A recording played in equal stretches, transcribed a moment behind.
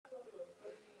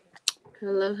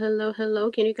Hello, hello,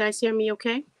 hello. Can you guys hear me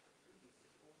okay?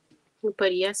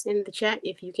 Put yes in the chat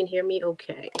if you can hear me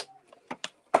okay.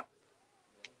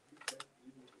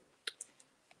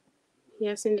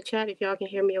 Yes in the chat if y'all can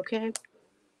hear me okay.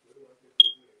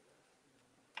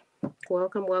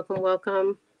 Welcome, welcome,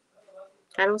 welcome.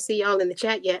 I don't see y'all in the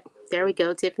chat yet. There we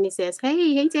go. Tiffany says,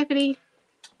 hey, Tiffany.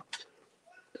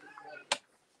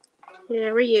 How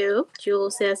are you? Jewel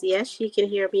says, yes, she can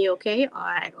hear me okay. All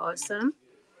right, awesome.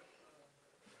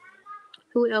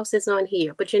 Who else is on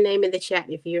here? Put your name in the chat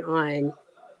if you're on.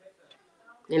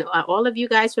 And all of you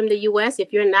guys from the U.S.,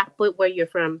 if you're not, put where you're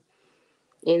from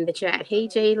in the chat. Hey,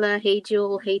 Jayla. Hey,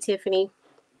 Jewel. Hey, Tiffany.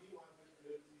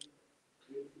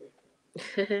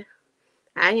 I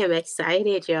am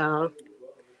excited, y'all.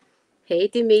 Hey,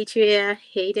 Demetria.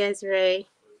 Hey, Desiree.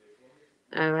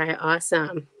 All right,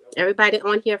 awesome. Everybody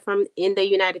on here from in the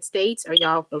United States, or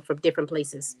y'all from different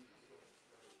places?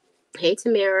 Hey,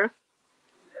 Tamara.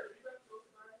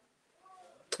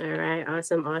 All right,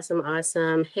 awesome, awesome,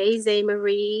 awesome. Hey, Zay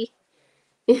Marie.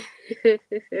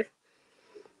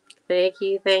 Thank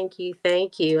you, thank you,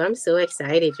 thank you. I'm so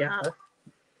excited, y'all.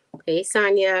 Hey,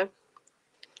 Sonia.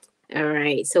 All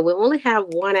right, so we only have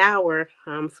 1 hour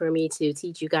for me to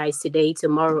teach you guys today,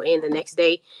 tomorrow, and the next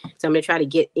day. So I'm gonna try to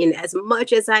get in as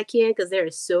much as I can because there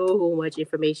is so much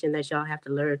information that y'all have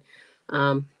to learn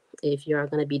if you're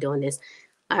gonna be doing this.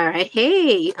 All right,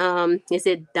 hey, is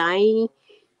it Dying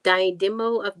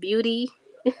Demo of Beauty,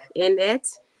 Annette?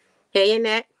 Hey,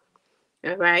 Annette.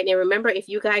 All right. And remember, if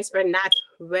you guys are not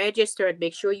registered,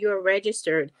 make sure you're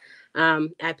registered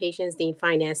at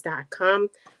patiencedeanfinance.com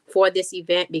for this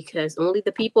event because only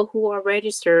the people who are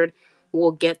registered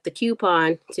will get the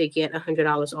coupon to get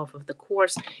 $100 off of the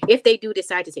course if they do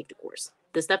decide to take the course.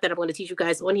 The stuff that I'm going to teach you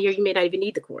guys on here, you may not even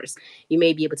need the course. You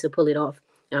may be able to pull it off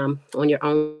on your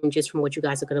own just from what you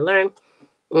guys are going to learn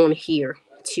on here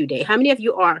today. How many of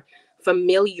you are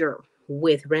familiar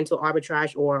with rental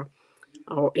arbitrage or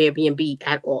Airbnb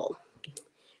at all?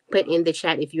 Put in the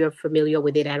chat if you're familiar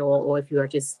with it at all, or if you are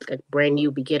just a brand new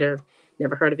beginner,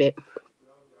 never heard of it.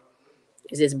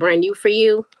 Is this brand new for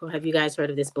you, or have you guys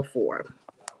heard of this before?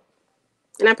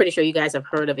 And I'm pretty sure you guys have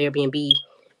heard of Airbnb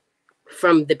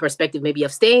from the perspective maybe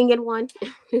of staying in one.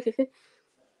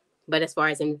 But as far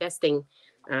as investing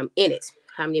in it,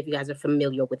 how many of you guys are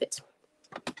familiar with it?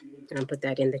 I'll put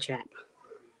that in the chat.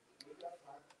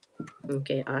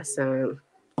 Okay, awesome.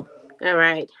 All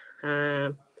right.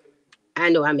 I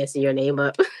know I'm messing your name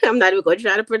up. I'm not even going to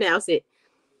try to pronounce it.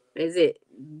 Is it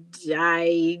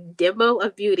Demo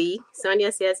of Beauty?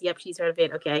 Sonia says, yep, she's heard of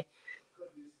it. Okay.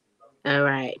 All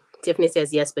right. Tiffany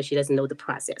says yes, but she doesn't know the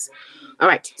process. All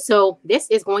right. So this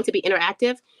is going to be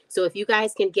interactive. So if you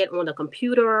guys can get on a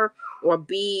computer or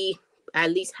be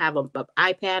at least have a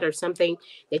iPad or something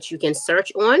that you can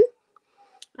search on,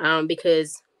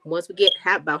 because once we get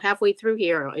about halfway through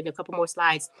here in a couple more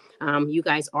slides, you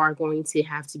guys are going to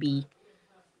have to be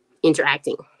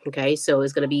interacting. Okay, so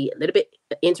it's going to be a little bit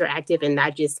interactive and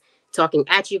not just talking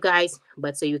at you guys,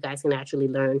 but so you guys can actually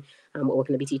learn what we're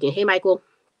going to be teaching. Hey, Michael.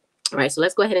 All right, so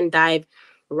let's go ahead and dive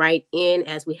right in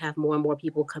as we have more and more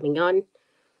people coming on.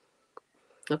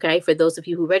 Okay, for those of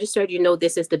you who registered, you know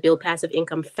this is the Build Passive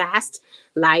Income Fast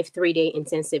live 3-day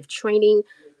intensive training.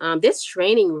 This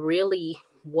training really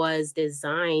was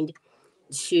designed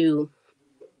to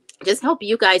just help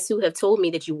you guys who have told me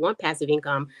that you want passive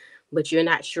income, but you're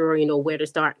not sure, where to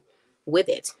start with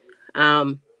it.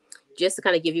 Just to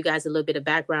kind of give you guys a little bit of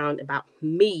background about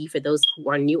me, for those who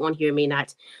are new on here, may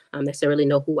not necessarily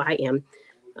know who I am.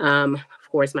 Of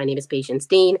course, my name is Patience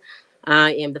Dean.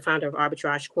 I am the founder of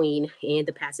Arbitrage Queen and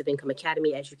the Passive Income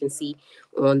Academy, as you can see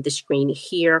on the screen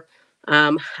here.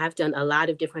 I've done a lot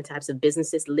of different types of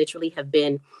businesses, literally have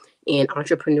been an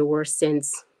entrepreneur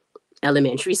since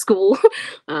elementary school.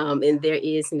 And there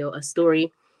is, a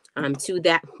story to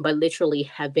that, but literally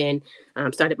have been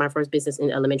started my first business in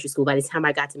elementary school. By the time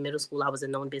I got to middle school, I was a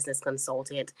known business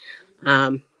consultant.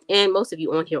 And most of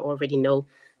you on here already know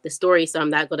the story, so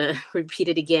I'm not going to repeat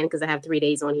it again because I have 3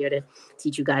 days on here to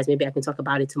teach you guys. Maybe I can talk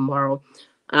about it tomorrow.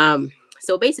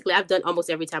 So basically, I've done almost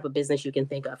every type of business you can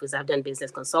think of. Because I've done business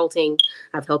consulting.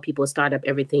 I've helped people start up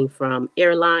everything from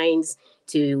airlines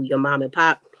to your mom and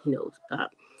pop,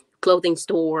 clothing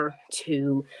store,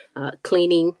 to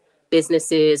cleaning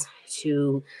businesses,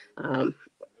 to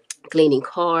cleaning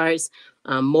cars,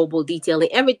 mobile detailing,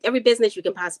 every business you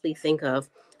can possibly think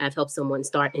of. I've helped someone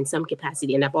start in some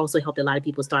capacity, and I've also helped a lot of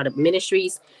people start up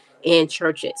ministries and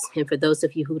churches. And for those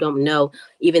of you who don't know,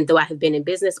 even though I have been in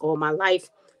business all my life,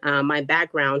 My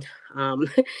background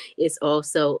is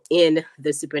also in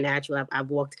the supernatural.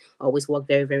 I've always walked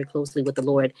very, very closely with the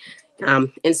Lord,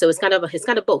 and so it's kind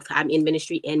of both. I'm in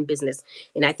ministry and business,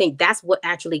 and I think that's what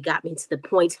actually got me to the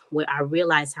point where I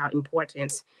realized how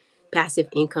important passive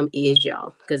income is,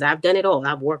 y'all. Because I've done it all.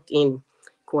 I've worked in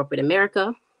corporate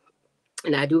America.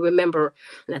 And I do remember,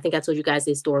 and I think I told you guys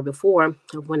this story before,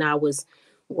 of when I was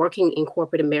working in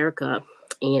corporate America.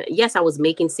 And yes, I was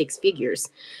making six figures,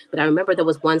 but I remember there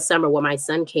was one summer where my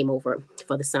son came over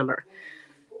for the summer.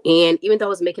 And even though I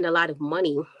was making a lot of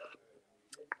money,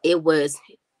 it was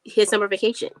his summer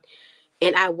vacation.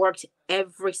 And I worked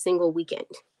every single weekend.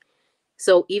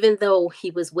 So even though he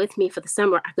was with me for the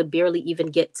summer, I could barely even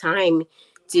get time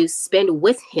to spend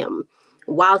with him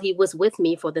while he was with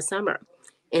me for the summer.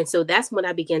 And so that's when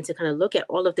I began to kind of look at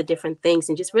all of the different things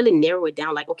and just really narrow it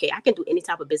down like, okay, I can do any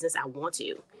type of business I want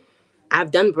to.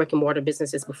 I've done brick and mortar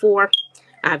businesses before.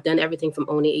 I've done everything from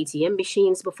owning ATM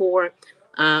machines before,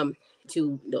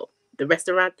 to the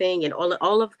restaurant thing and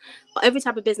all of every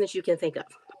type of business you can think of.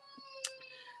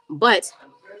 But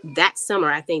that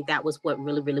summer, I think that was what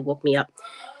really, really woke me up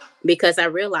because I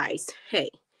realized, hey,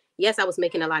 yes, I was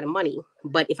making a lot of money,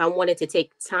 but if I wanted to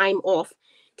take time off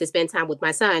to spend time with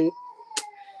my son,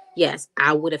 yes,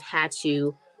 I would have had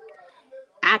to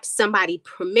ask somebody's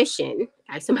permission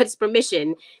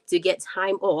to get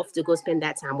time off to go spend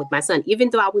that time with my son. Even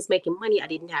though I was making money, I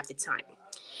didn't have the time.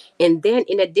 And then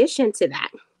in addition to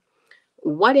that,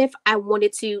 what if I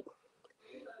wanted to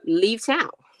leave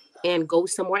town and go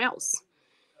somewhere else?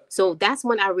 So that's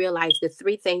when I realized the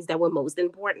three things that were most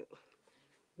important.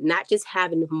 Not just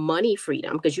having money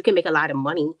freedom, because you can make a lot of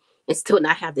money and still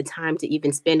not have the time to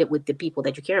even spend it with the people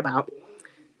that you care about,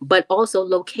 but also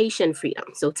location freedom.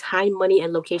 So time, money,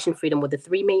 and location freedom were the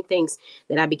three main things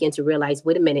that I began to realize,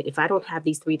 wait a minute, if I don't have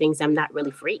these three things, I'm not really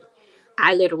free.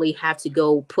 I literally have to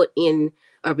go put in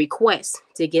a request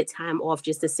to get time off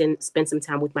just to spend some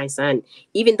time with my son,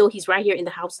 even though he's right here in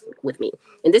the house with me.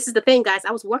 And this is the thing, guys,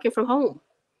 I was working from home.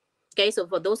 Okay, so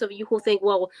for those of you who think,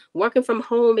 well, working from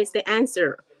home is the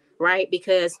answer, right?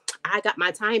 Because I got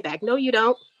my time back. No, you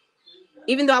don't.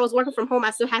 Even though I was working from home,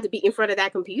 I still had to be in front of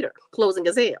that computer, closing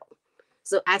as hell.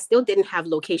 So I still didn't have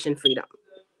location freedom.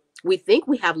 We think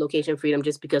we have location freedom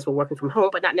just because we're working from home,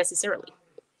 but not necessarily.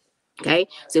 Okay.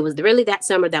 So it was really that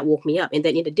summer that woke me up. And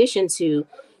then in addition to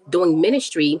doing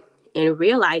ministry and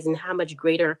realizing how much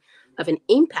greater of an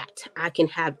impact I can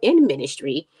have in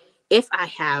ministry if I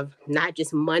have not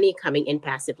just money coming in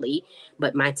passively,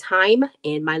 but my time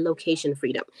and my location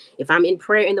freedom. If I'm in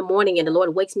prayer in the morning and the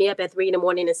Lord wakes me up at 3 in the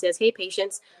morning and says, hey,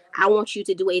 patience, I want you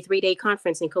to do a 3-day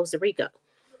conference in Costa Rica.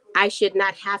 I should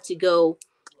not have to go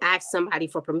ask somebody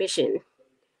for permission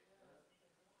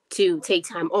to take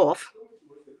time off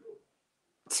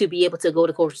to be able to go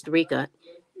to Costa Rica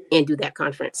and do that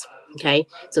conference. Okay.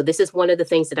 So this is one of the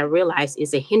things that I realized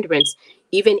is a hindrance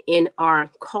even in our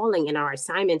calling and our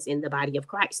assignments in the body of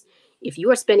Christ. If you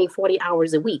are spending 40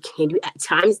 hours a week and you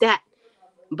times that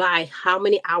by how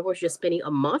many hours you're spending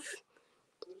a month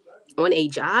on a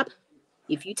job,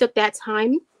 if you took that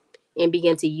time and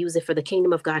began to use it for the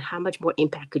kingdom of God, how much more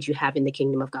impact could you have in the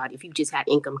kingdom of God if you just had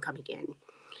income coming in?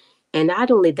 And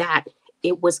not only that,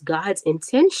 it was God's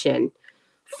intention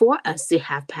for us to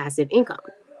have passive income.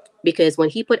 Because when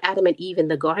he put Adam and Eve in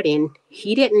the garden,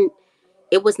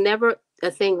 it was never a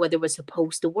thing where they were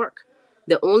supposed to work.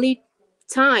 The only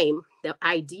time the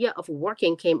idea of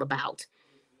working came about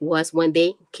was when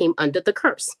they came under the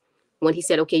curse. When he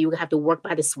said, okay, you have to work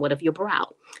by the sweat of your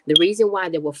brow. The reason why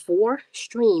there were 4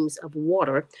 streams of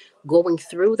water going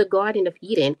through the Garden of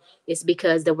Eden is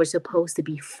because there were supposed to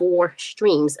be 4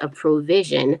 streams of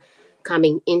provision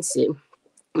coming into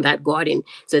that garden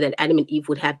so that Adam and Eve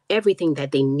would have everything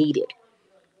that they needed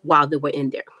while they were in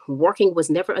there. Working was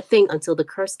never a thing until the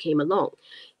curse came along.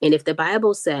 And if the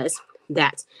Bible says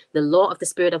that the law of the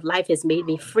spirit of life has made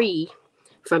me free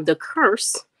from the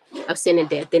curse of sin and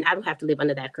death, then I don't have to live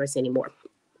under that curse anymore.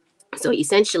 So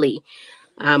essentially,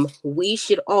 we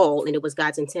should all, and it was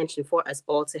God's intention for us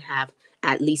all to have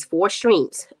at least 4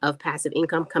 streams of passive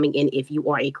income coming in if you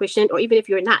are a Christian or even if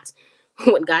you're not.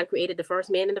 When God created the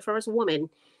first man and the first woman,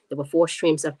 there were 4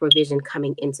 streams of provision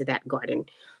coming into that garden.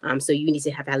 So you need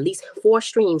to have at least 4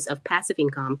 streams of passive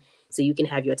income so you can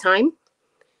have your time,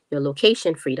 your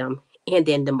location freedom, and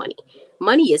then the money.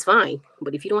 Money is fine,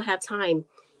 but if you don't have time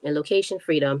and location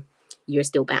freedom, you're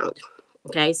still bound.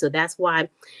 Okay, so that's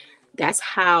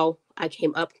how I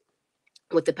came up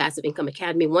with the Passive Income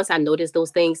Academy. Once I noticed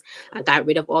those things, I got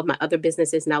rid of all my other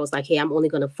businesses and I was like, hey, I'm only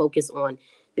going to focus on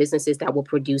businesses that will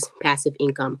produce passive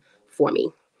income for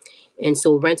me. And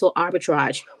so rental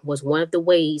arbitrage was one of the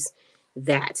ways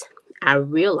that I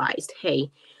realized,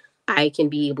 hey, I can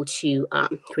be able to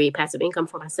create passive income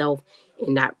for myself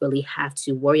and not really have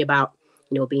to worry about,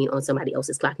 being on somebody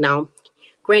else's clock. Now,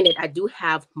 granted, I do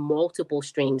have multiple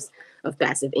streams of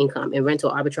passive income, and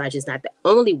rental arbitrage is not the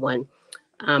only one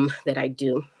that I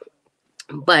do,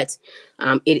 but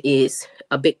it is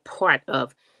a big part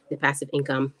of the passive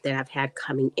income that I've had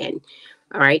coming in.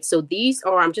 All right, so these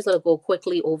are, I'm just going to go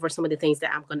quickly over some of the things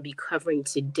that I'm going to be covering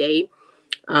today.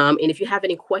 And if you have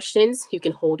any questions, you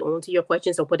can hold on to your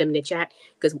questions or put them in the chat,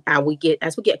 because as we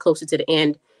get closer to the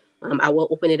end, I will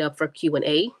open it up for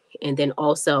Q&A. And then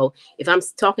also, if I'm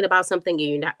talking about something and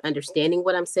you're not understanding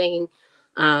what I'm saying,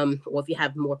 or if you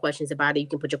have more questions about it, you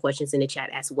can put your questions in the chat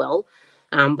as well.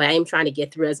 But I am trying to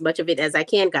get through as much of it as I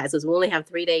can, guys, because we only have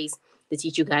 3 days to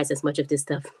teach you guys as much of this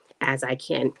stuff as I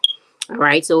can. All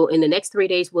right. So in the next 3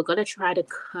 days, we're going to try to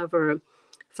cover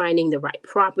finding the right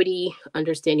property,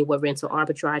 understanding what rental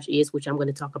arbitrage is, which I'm going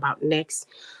to talk about next,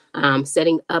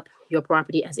 setting up your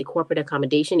property as a corporate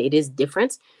accommodation. It is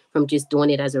different from just doing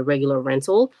it as a regular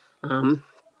rental. And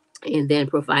then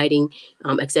providing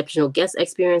exceptional guest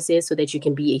experiences so that you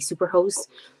can be a super host.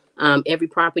 Every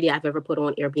property I've ever put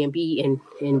on Airbnb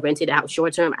and rented out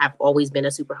short term, I've always been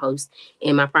a super host,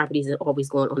 and my properties are always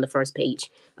going on the first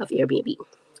page of Airbnb,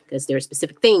 because there are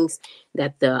specific things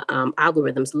that the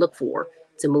algorithms look for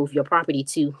to move your property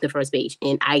to the first page.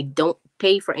 And I don't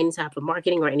pay for any type of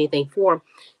marketing or anything for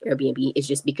Airbnb. It's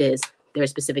just because there are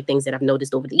specific things that I've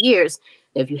noticed over the years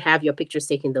that if you have your pictures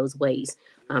taken those ways,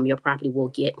 your property will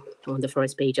get on the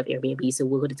first page of Airbnb. So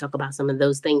we're going to talk about some of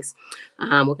those things.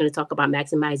 We're going to talk about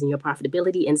maximizing your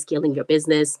profitability and scaling your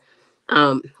business.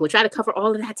 We'll try to cover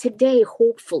all of that today,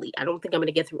 hopefully. I don't think I'm going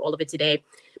to get through all of it today,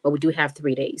 but we do have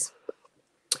 3 days.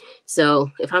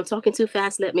 So if I'm talking too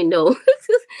fast, let me know.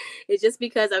 It's just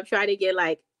because I'm trying to get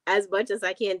like as much as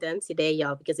I can done today,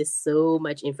 y'all, because it's so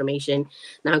much information.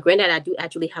 Now, granted, I do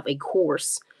actually have a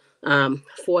course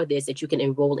for this that you can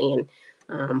enroll in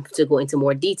to go into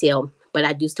more detail, but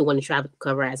I do still want to try to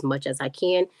cover as much as I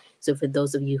can. So for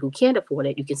those of you who can't afford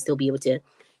it, you can still be able to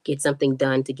get something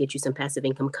done to get you some passive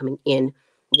income coming in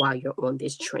while you're on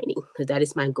this training. Because that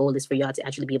is my goal, is for y'all to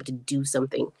actually be able to do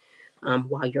something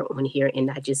while you're on here and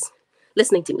not just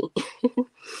listening to me.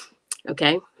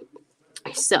 Okay.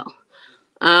 So,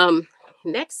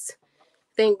 next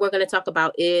thing we're going to talk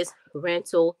about is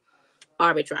rental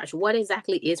arbitrage. What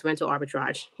exactly is rental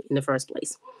arbitrage in the first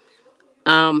place?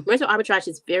 Rental arbitrage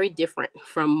is very different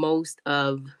from most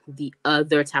of the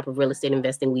other type of real estate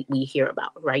investing we hear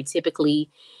about, right? Typically,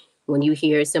 when you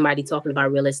hear somebody talking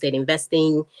about real estate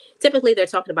investing, typically they're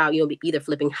talking about, either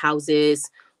flipping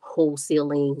houses,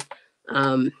 wholesaling,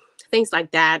 things like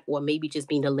that, or maybe just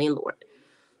being a landlord.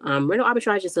 Rental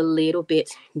arbitrage is a little bit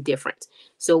different.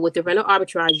 So with the rental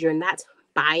arbitrage, you're not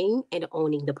buying and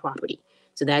owning the property.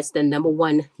 So that's the number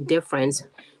one difference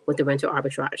with the rental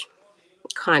arbitrage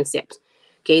concept.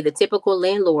 Okay, the typical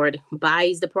landlord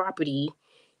buys the property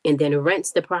and then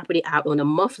rents the property out on a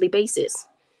monthly basis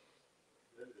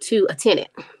to a tenant.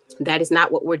 That is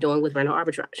not what we're doing with rental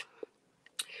arbitrage.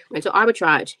 Rental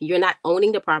arbitrage, you're not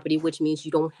owning the property, which means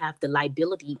you don't have the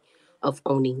liability of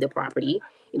owning the property.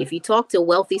 And if you talk to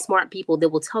wealthy, smart people, they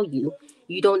will tell you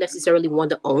you don't necessarily want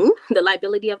to own the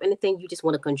liability of anything. You just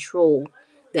want to control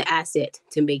the asset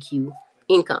to make you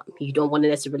income. You don't want to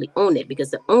necessarily own it,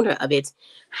 because the owner of it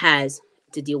has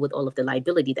to deal with all of the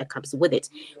liability that comes with it.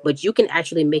 But you can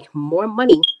actually make more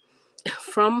money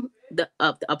from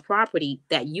a property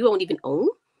that you don't even own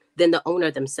than the owner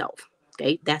themselves.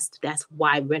 Okay, that's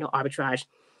why rental arbitrage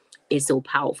is so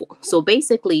powerful. So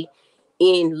basically,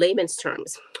 in layman's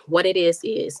terms, what it is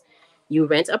you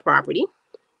rent a property,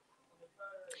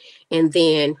 and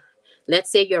then let's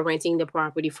say you're renting the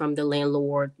property from the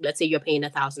landlord. Let's say you're paying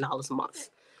 $1,000 a month,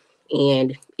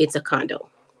 and it's a condo,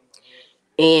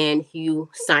 and you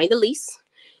sign the lease.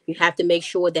 You have to make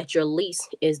sure that your lease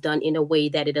is done in a way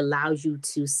that it allows you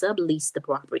to sublease the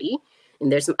property.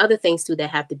 And there's some other things too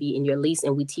that have to be in your lease,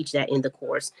 and we teach that in the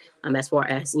course. As far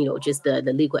as just the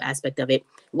legal aspect of it,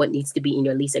 what needs to be in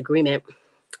your lease agreement,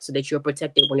 so that you're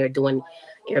protected when you're doing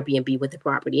Airbnb with the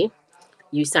property.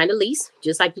 You sign a lease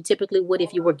just like you typically would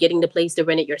if you were getting the place to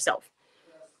rent it yourself.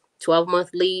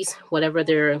 12-month lease, whatever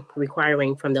they're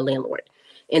requiring from the landlord.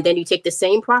 And then you take the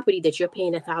same property that you're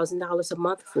paying $1,000 a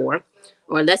month for,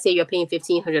 or let's say you're paying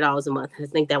 $1,500 a month. I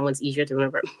think that one's easier to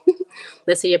remember.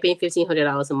 Let's say you're paying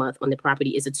 $1,500 a month on the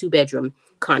property. It's a 2-bedroom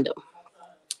condo.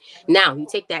 Now you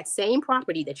take that same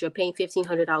property that you're paying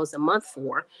 $1,500 a month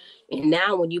for, and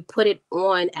now when you put it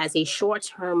on as a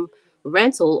short-term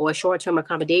rental or a short-term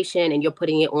accommodation, and you're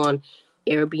putting it on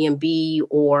Airbnb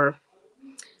or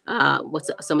What's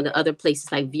some of the other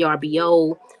places like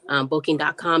VRBO,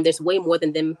 Booking.com. There's way more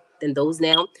than those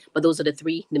now, but those are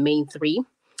the main three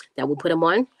that will put them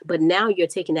on. But now you're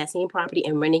taking that same property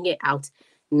and renting it out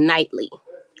nightly.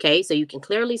 Okay, so you can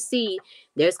clearly see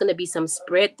there's going to be some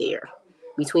spread there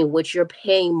between what you're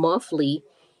paying monthly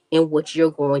and what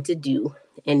you're going to do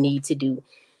and need to do,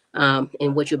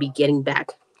 and what you'll be getting back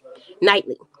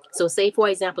nightly. So, say for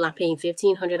example, I'm paying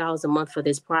 $1,500 a month for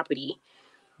this property,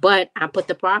 but I put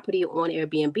the property on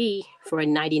Airbnb for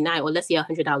 99, or let's say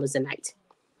 $100 a night.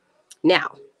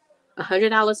 Now,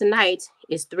 $100 a night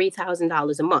is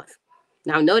 $3,000 a month.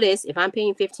 Now, notice if I'm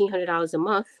paying $1,500 a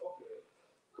month,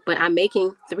 but I'm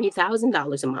making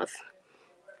 $3,000 a month,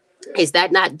 is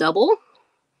that not double?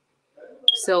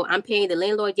 So I'm paying the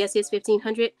landlord, yes, his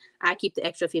 $1,500. I keep the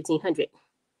extra $1,500.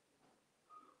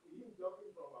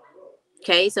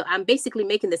 Okay, so I'm basically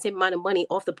making the same amount of money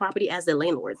off the property as the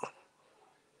landlord.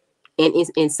 And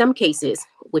in some cases,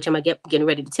 which I'm getting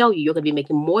ready to tell you, you're going to be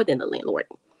making more than the landlord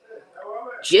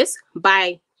just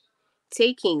by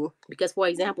taking. Because, for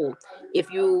example, if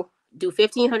you do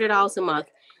 $1,500 a month,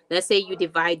 let's say you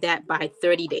divide that by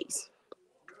 30 days.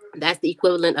 That's the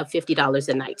equivalent of $50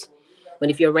 a night. But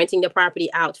if you're renting the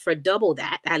property out for double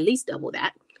that, at least double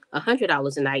that,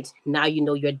 $100 a night, now you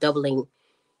know you're doubling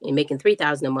and making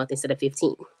 $3,000 a month instead of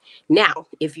 15. Now,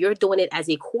 if you're doing it as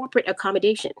a corporate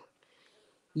accommodation,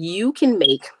 you can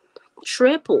make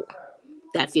triple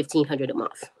that $1,500 a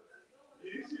month.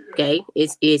 Okay,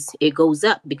 it goes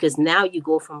up because now you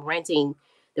go from renting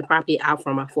the property out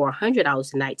for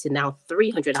 $100 a night to now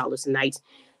 $300 a night,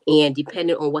 and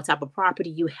depending on what type of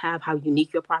property you have, how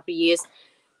unique your property is,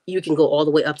 you can go all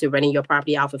the way up to renting your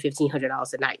property out for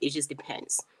 $1,500 a night. It just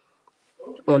depends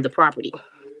on the property.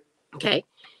 Okay,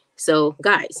 so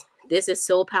guys, this is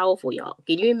so powerful, y'all.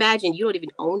 Can you imagine? You don't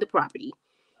even own the property;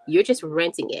 you're just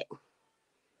renting it.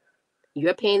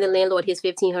 You're paying the landlord his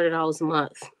 $1,500 a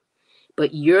month,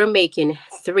 but you're making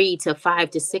 $3,000 to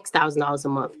 $5,000 to $6,000 a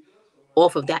month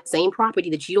off of that same property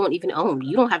that you don't even own.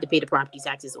 You don't have to pay the property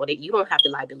taxes, or you don't have the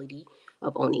liability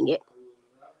of owning it,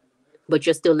 but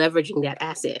you're still leveraging that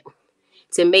asset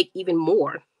to make even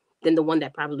more than the one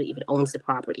that probably even owns the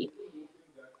property.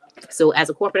 So as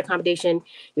a corporate accommodation,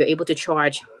 you're able to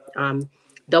charge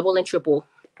double and triple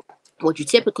what you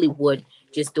typically would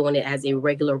just doing it as a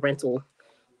regular rental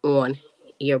on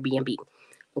Airbnb.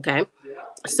 Okay,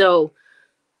 so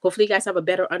hopefully you guys have a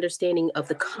better understanding of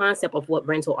the concept of what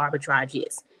rental arbitrage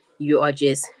is. You are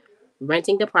just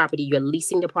renting the property, you're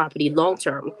leasing the property long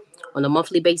term on a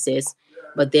monthly basis,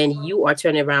 but then you are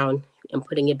turning around and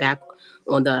putting it back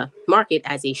on the market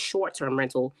as a short term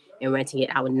rental and renting it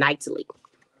out nightly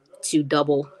to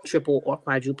double, triple, or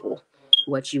quadruple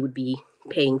what you would be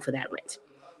paying for that rent.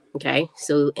 Okay,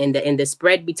 so the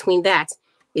spread between that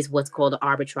is what's called the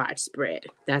arbitrage spread.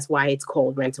 That's why it's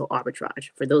called rental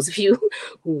arbitrage. For those of you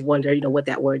who wonder, what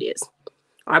that word is.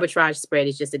 Arbitrage spread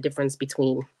is just the difference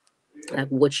between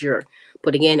what you're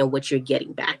putting in and what you're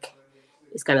getting back.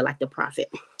 It's kind of like the profit,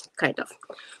 kind of.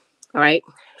 All right.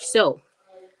 So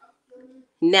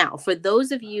now, for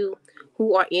those of you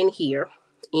who are in here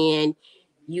and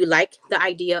you like the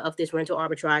idea of this rental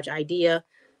arbitrage idea,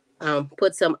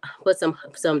 put some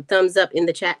thumbs up in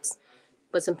the chats.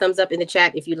 Put some thumbs up in the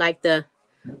chat if you like the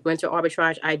rental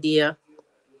arbitrage idea.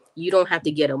 You don't have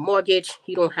to get a mortgage.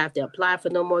 You don't have to apply for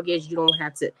no mortgage. You don't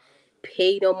have to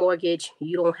pay no mortgage.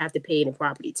 You don't have to pay any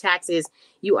property taxes.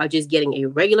 You are just getting a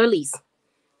regular lease.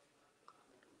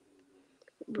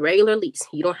 Regular lease.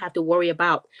 You don't have to worry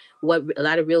about what a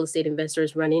lot of real estate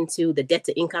investors run into, the debt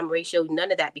to income ratio,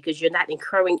 none of that, because you're not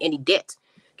incurring any debt.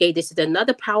 Okay, this is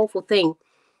another powerful thing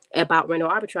about rental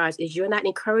arbitrage is you're not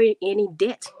incurring any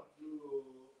debt.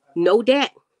 No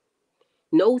debt.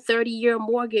 No 30-year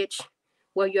mortgage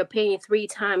where you're paying 3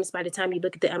 times by the time you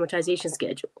look at the amortization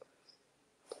schedule.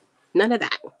 None of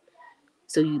that.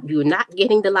 So you're not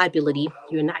getting the liability.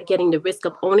 You're not getting the risk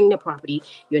of owning the property.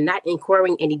 You're not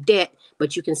incurring any debt,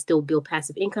 but you can still build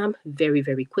passive income very,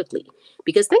 very quickly.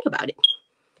 Because think about it.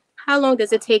 How long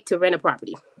does it take to rent a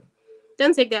property?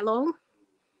 Doesn't take that long.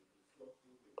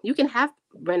 You can have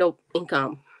rental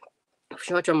income,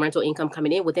 short-term rental income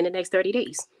coming in within the next 30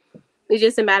 days. It's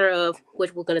just a matter of,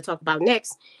 which we're going to talk about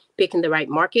next, picking the right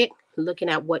market, looking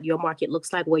at what your market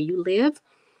looks like where you live,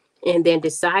 and then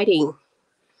deciding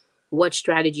what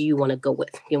strategy you want to go with.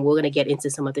 And we're going to get into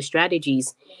some of the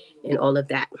strategies and all of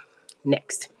that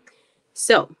next.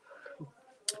 So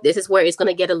this is where it's going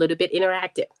to get a little bit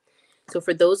interactive. So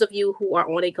for those of you who are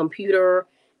on a computer,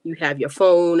 you have your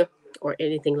phone or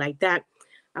anything like that,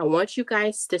 I want you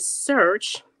guys to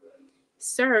search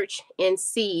and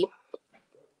see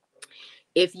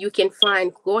If you can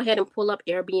find, go ahead and pull up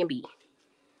Airbnb.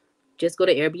 Just go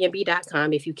to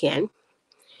airbnb.com if you can.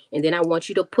 And then I want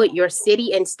you to put your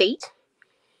city and state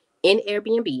in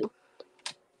Airbnb.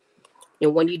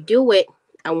 And when you do it,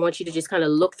 I want you to just kind of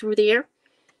look through there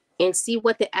and see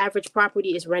what the average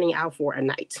property is renting out for a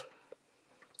night.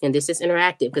 And this is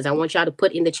interactive because I want y'all to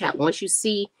put in the chat. Once you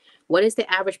see what is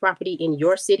the average property in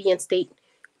your city and state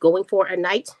going for a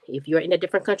night, if you're in a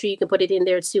different country, you can put it in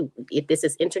there too. If this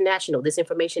is international, this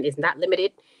information is not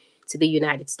limited to the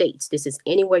United States. This is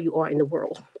anywhere you are in the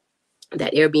world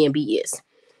that Airbnb is.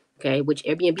 Okay, which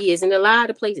Airbnb is in a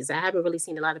lot of places. I haven't really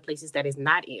seen a lot of places that is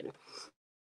not in,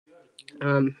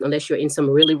 unless you're in some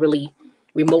really, really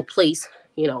remote place,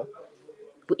 you know,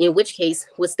 in which case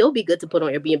would still be good to put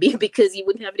on Airbnb because you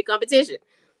wouldn't have any competition.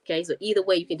 Okay, so either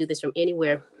way, you can do this from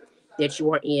anywhere that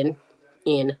you are in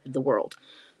the world.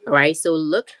 All right, so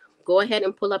look, go ahead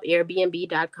and pull up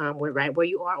Airbnb.com, right where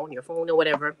you are on your phone or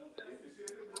whatever,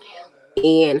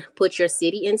 and put your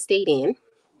city and state in,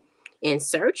 and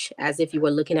search as if you were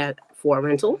looking at for a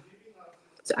rental.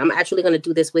 So I'm actually going to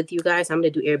do this with you guys. I'm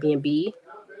going to do Airbnb.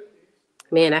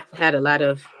 Man, I've had a lot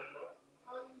of.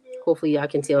 Hopefully, y'all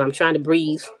can tell I'm trying to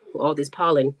breathe with all this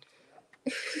pollen.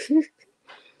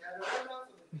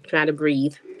 Trying to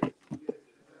breathe.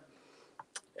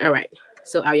 All right.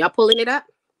 So are y'all pulling it up?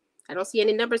 I don't see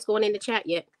any numbers going in the chat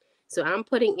yet. So I'm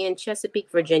putting in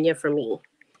Chesapeake, Virginia for me.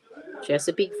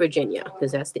 Chesapeake, Virginia,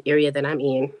 because that's the area that I'm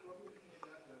in.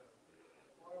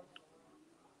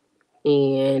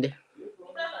 And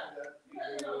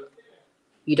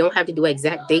you don't have to do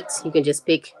exact dates. You can just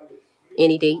pick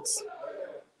any dates,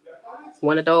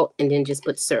 one adult, and then just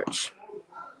put search.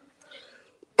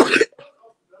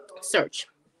 Search.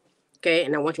 Okay,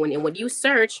 and I want you, when you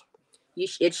search,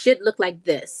 it should look like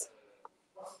this.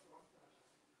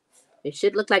 It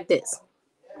should look like this,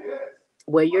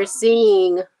 where you're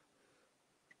seeing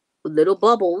little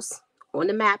bubbles on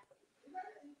the map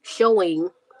showing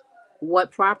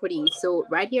what property. So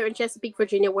right here in Chesapeake,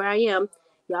 Virginia, where I am,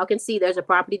 y'all can see there's a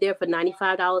property there for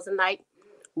 $95 a night,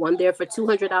 one there for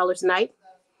 $200 a night.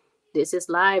 This is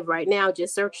live right now.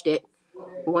 Just searched it.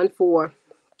 One for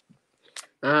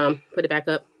put it back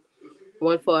up.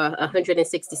 One for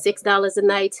 $166 a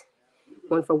night.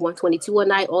 One for $122 a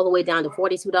night, all the way down to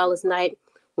 $42 a night.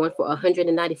 One for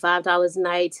 $195 a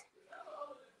night.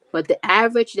 But the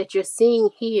average that you're seeing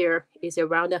here is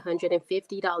around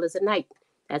 $150 a night.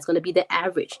 That's going to be the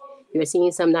average. You're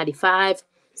seeing some 95,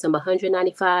 some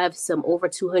 195, some over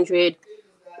 200.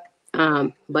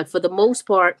 But for the most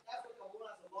part,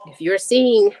 if you're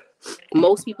seeing,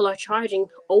 most people are charging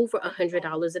over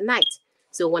 $100 a night.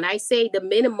 So when I say the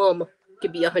minimum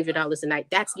could be $100 a night,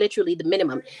 that's literally the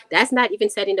minimum. That's not even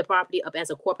setting the property up as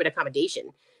a corporate accommodation.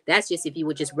 That's just if you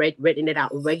would just renting it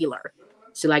out regular,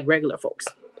 so like regular folks.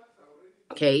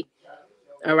 Okay.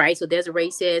 All right. So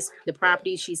Desiree says the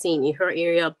property she's seeing in her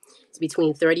area is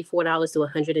between $34 to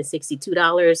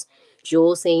 $162.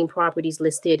 Jules saying properties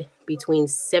listed between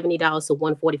 $70 to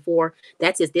 $144.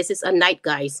 That's it. This is a night,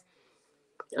 guys.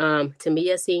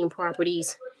 Tamia seeing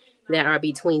properties that are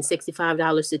between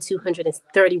 $65 to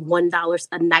 $231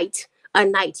 a night. A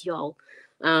night, y'all.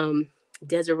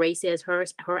 Desiree says her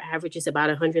average is about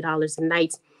 $100 a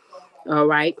night. All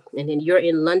right. And then you're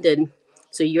in London.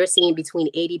 So you're seeing between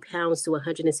 80 pounds to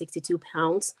 162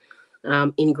 pounds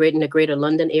in the greater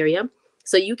London area.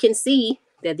 So you can see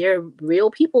that there are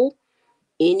real people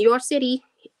in your city,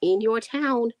 in your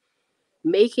town,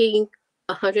 making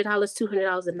 $100,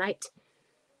 $200 a night,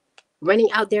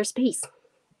 renting out their space,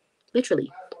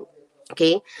 literally.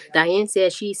 Okay. Diane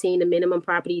says she's seeing the minimum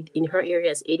property in her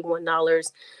area is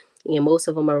 $81, and most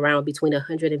of them are around between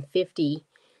 150,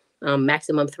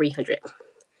 maximum 300.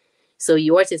 So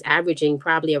yours is averaging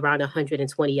probably around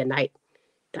 120 a night,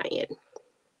 Diane.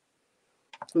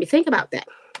 Let me think about that.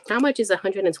 How much is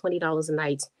 $120 a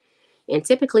night? And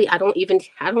typically I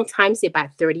don't times it by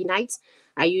 30 nights.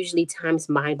 I usually times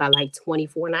mine by like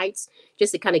 24 nights,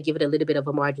 just to kind of give it a little bit of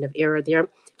a margin of error there,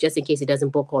 just in case it doesn't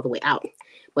book all the way out.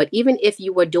 But even if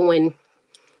you were doing,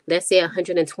 let's say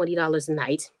 $120 a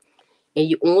night, and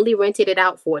you only rented it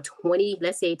out for 20,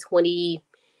 let's say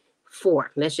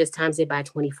 24, let's just times it by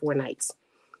 24 nights,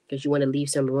 because you want to leave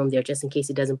some room there just in case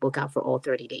it doesn't book out for all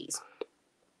 30 days.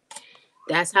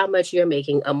 That's how much you're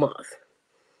making a month.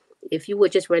 If you were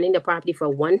just renting the property for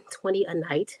 $120 a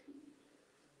night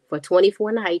for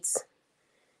 24 nights,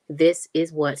 this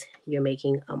is what you're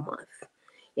making a month.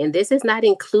 And this is not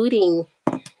including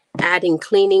adding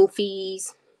cleaning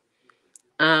fees,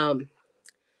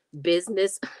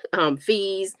 business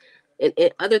fees,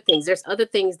 and other things. There's other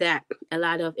things that a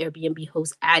lot of Airbnb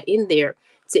hosts add in there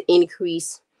to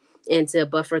increase and to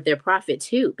buffer their profit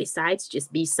too, besides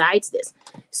this.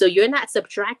 So you're not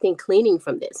subtracting cleaning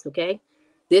from this, okay?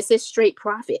 This is straight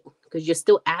profit because you're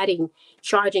still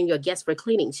charging your guests for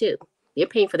cleaning too. They're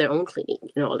paying for their own cleaning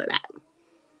and all of that.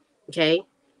 Okay.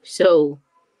 So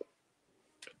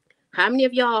how many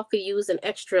of y'all could use an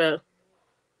extra?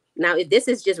 Now, if this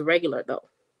is just regular though,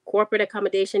 corporate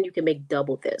accommodation, you can make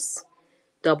double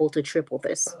to triple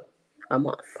this a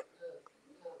month.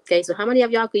 Okay. So how many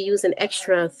of y'all could use an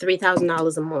extra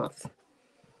 $3,000 a month?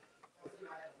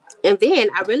 And then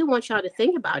I really want y'all to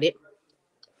think about it.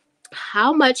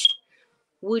 How much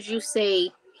would you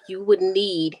say you would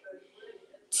need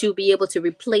to be able to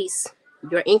replace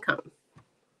your income?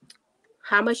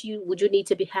 How much would you need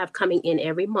to have coming in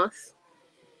every month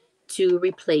to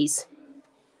replace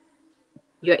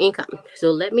your income?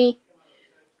 So let me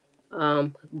I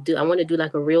want to do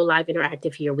like a real live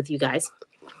interactive here with you guys.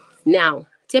 Now,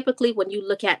 typically when you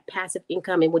look at passive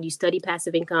income and when you study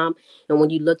passive income and when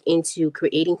you look into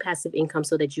creating passive income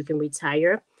so that you can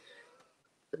retire,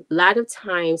 a lot of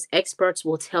times experts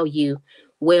will tell you,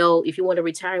 well, if you want to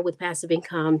retire with passive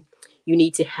income, you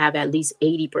need to have at least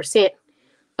 80%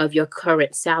 of your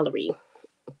current salary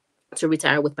to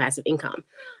retire with passive income.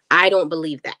 I don't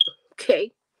believe that.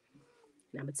 Okay.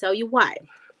 And I'm going to tell you why.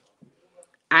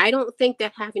 I don't think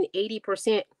that having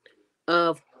 80%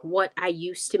 of what I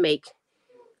used to make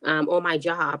on my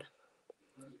job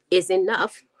is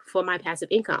enough for my passive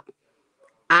income.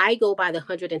 I go by the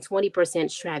 120%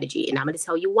 strategy, and I'm going to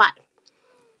tell you why.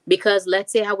 Because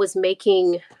let's say I was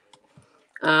making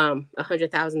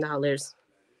 $100,000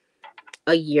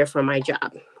 a year from my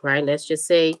job, right? Let's just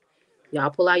say y'all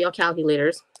pull out your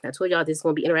calculators. I told y'all this is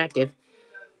going to be interactive.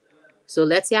 So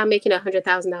let's say I'm making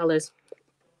 $100,000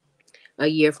 a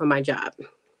year from my job.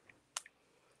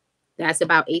 That's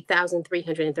about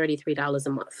 $8,333 a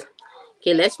month.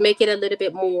 Okay, let's make it a little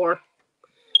bit more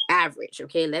average.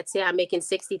 Okay, let's say I'm making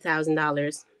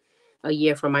 $60,000 a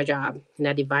year from my job, and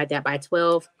I divide that by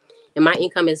 12, and my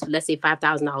income is, let's say,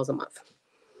 $5,000 a month.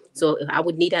 So I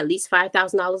would need at least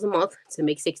 $5,000 a month to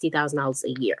make $60,000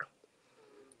 a year.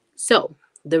 So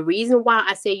the reason why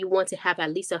I say you want to have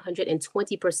at least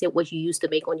 120% what you used to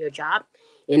make on your job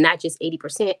and not just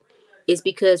 80% is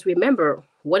because, remember,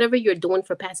 whatever you're doing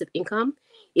for passive income,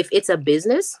 if it's a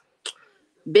businesses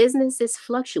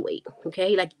fluctuate.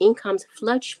 Okay, like incomes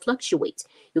fluctuate.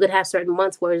 You could have certain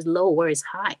months where it's low, where it's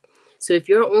high. So if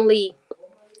your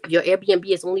Airbnb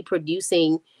is only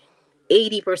producing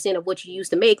 80% of what you used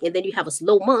to make, and then you have a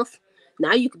slow month,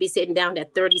 now you could be sitting down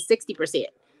at 30, 60%.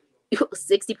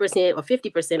 60% or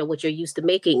 50% of what you're used to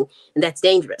making, and that's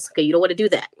dangerous. Okay, you don't want to do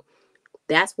that.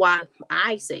 That's why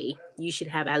I say you should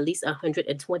have at least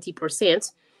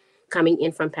 120% coming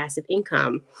in from passive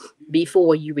income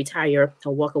before you retire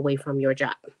or walk away from your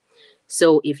job.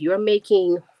 So if you're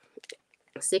making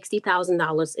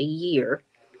 $60,000 a year,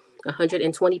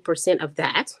 120% of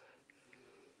that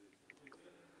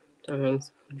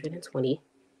times 120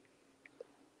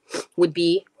 would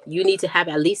be, you need to have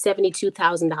at least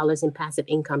 $72,000 in passive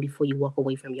income before you walk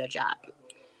away from your job.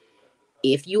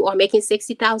 If you are making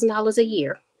 $60,000 a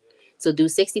year, so do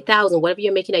 60,000, whatever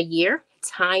you're making a year,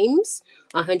 times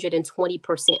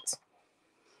 120%.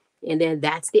 And then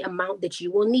that's the amount that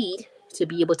you will need to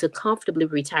be able to comfortably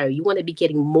retire. You want to be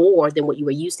getting more than what you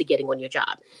were used to getting on your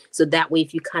job. So that way,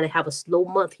 if you kind of have a slow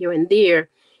month here and there,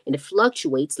 and it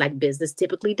fluctuates like business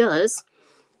typically does,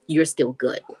 you're still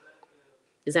good.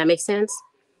 Does that make sense?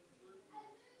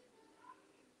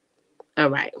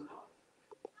 All right.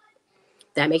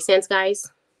 That makes sense, guys?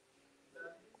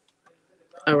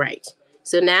 All right.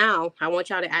 So now I want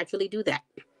y'all to actually do that.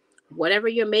 Whatever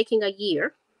you're making a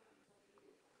year,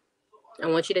 I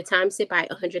want you to times it by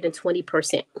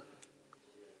 120%.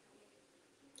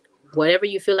 Whatever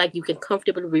you feel like you can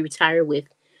comfortably retire with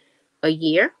a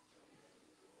year,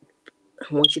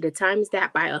 I want you to times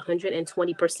that by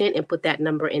 120% and put that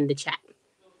number in the chat.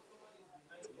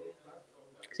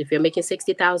 So if you're making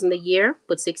 60,000 a year,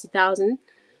 put 60,000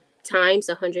 times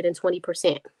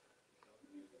 120%.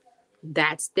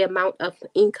 That's the amount of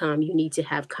income you need to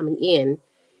have coming in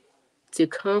to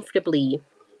comfortably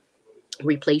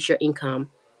replace your income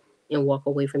and walk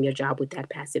away from your job with that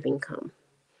passive income.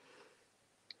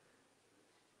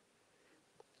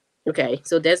 Okay,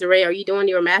 so Desiree, are you doing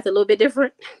your math a little bit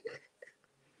different?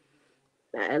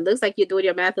 It looks like you're doing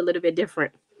your math a little bit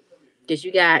different because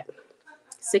you got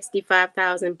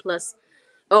 65,000 plus.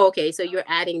 Oh, okay, so you're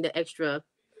adding the extra.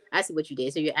 I see what you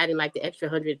did. So you're adding like the extra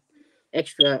 100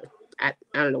 extra. I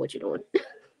don't know what you're doing.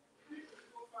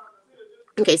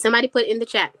 Okay, somebody put in the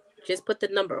chat. Just put the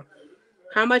number.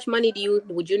 How much money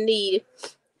would you need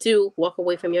to walk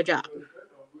away from your job?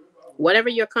 whatever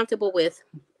you're comfortable with,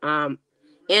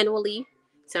 annually,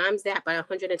 times that by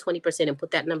 120% and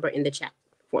put that number in the chat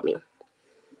for me.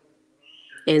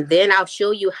 And then I'll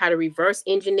show you how to reverse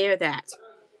engineer that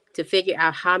to figure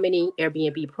out how many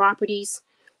Airbnb properties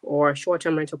or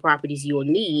short-term rental properties you will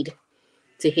need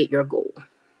to hit your goal.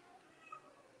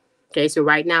 Okay, so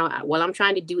right now, what I'm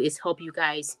trying to do is help you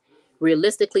guys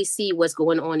realistically see what's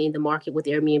going on in the market with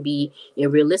Airbnb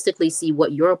and realistically see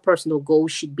what your personal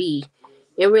goals should be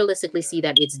and realistically see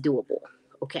that it's doable.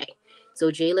 Okay, so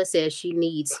Jayla says she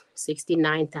needs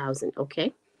 69,000.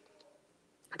 Okay,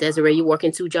 Desiree, you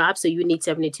working 2 jobs, so you need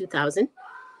 72,000.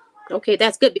 Okay,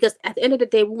 that's good because at the end of the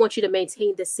day, we want you to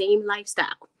maintain the same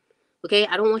lifestyle. Okay,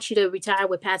 I don't want you to retire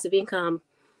with passive income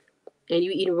and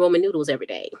you eating ramen noodles every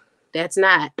day. That's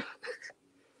not.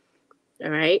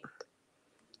 All right.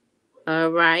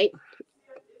 All right.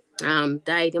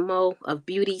 Dynamo of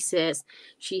Beauty says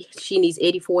she needs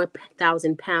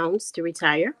 84,000 pounds to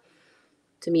retire.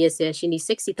 Tamia says she needs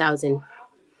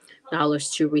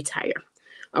 $60,000 to retire.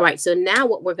 All right. So now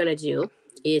what we're gonna do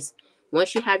is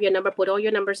once you have your number, put all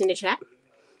your numbers in the chat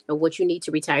of what you need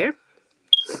to retire,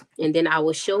 and then I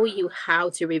will show you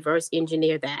how to reverse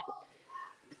engineer that,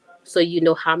 so you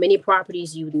know how many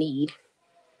properties you need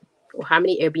or how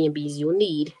many Airbnbs you'll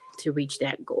need to reach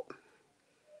that goal.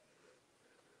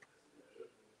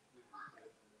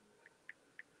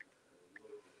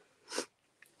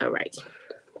 All right.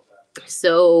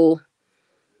 So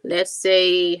let's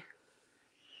say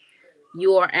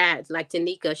you are at, like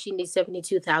Tanika, she needs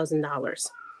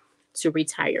 $72,000 to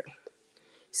retire.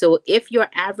 So if your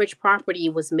average property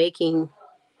was making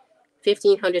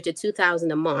 $1,500 to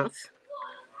 $2,000 a month,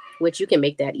 which you can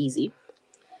make that easy.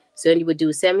 So you would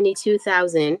do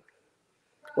 72,000,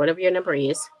 whatever your number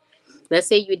is. Let's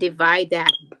say you divide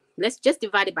that. Let's just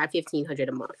divide it by 1,500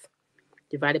 a month.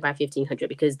 Divide it by 1,500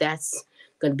 because that's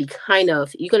going to be kind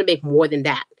of, you're going to make more than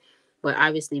that. But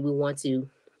obviously we want to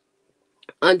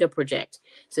under project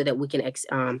so that we can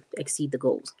exceed the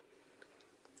goals.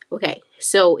 Okay,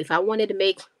 so if I wanted to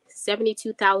make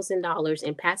 $72,000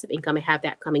 in passive income and have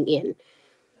that coming in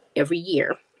every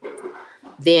year,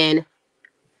 then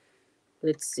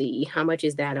let's see, how much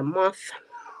is that a month?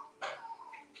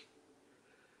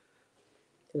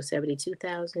 So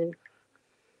 72,000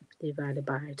 divided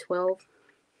by 12.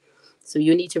 So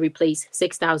you need to replace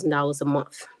 $6,000 a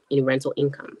month in rental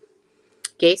income.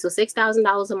 Okay, so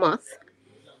 $6,000 a month.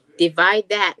 Divide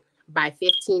that by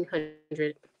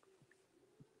 1,500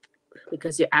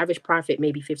 because your average profit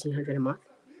may be 1,500 a month.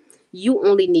 You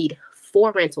only need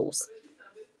 4 rentals.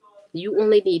 You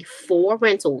only need 4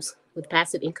 rentals with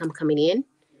passive income coming in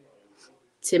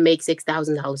to make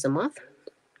 $6,000 a month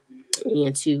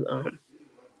and to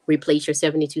replace your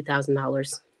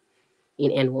 $72,000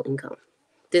 in annual income.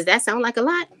 Does that sound like a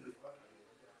lot?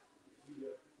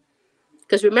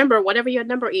 Because remember, whatever your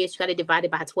number is, you got to divide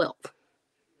it by 12.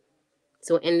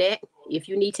 So in that, if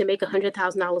you need to make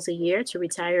 $100,000 a year to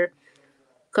retire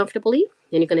comfortably,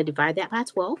 then you're going to divide that by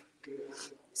 12.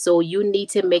 So you need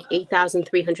to make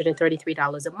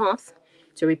 $8,333 a month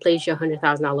to replace your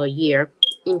 $100,000 a year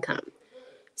income.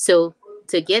 So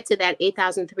to get to that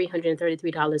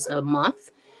 $8,333 a month,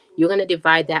 you're going to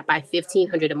divide that by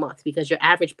 $1,500 a month because your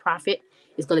average profit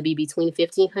is going to be between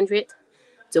 $1,500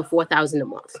 to $4,000 a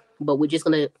month. But we're just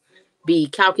going to be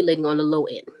calculating on the low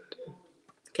end.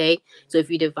 Okay, so if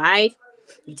you take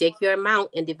your amount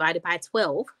and divide it by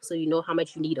 12, so you know how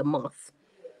much you need a month.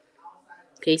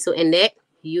 Okay, so in that,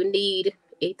 you need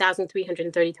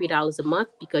 $8,333 a month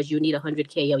because you need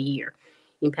 $100K a year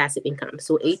in passive income.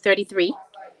 So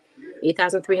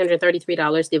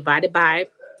 $8,333 divided by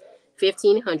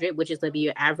 1,500, which is going to be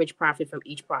your average profit from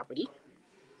each property.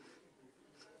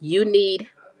 You need,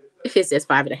 if it says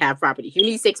 5.5 properties, you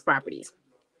need 6 properties.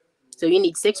 So you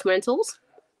need 6 rentals,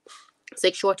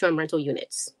 6 short-term rental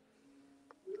units.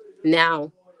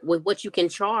 Now, with what you can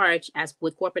charge as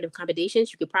with corporate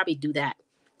accommodations, you could probably do that,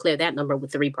 clear that number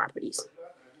with 3 properties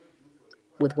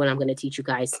with what I'm going to teach you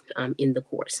guys in the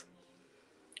course.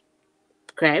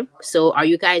 Okay, so are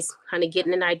you guys kind of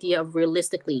getting an idea of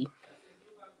realistically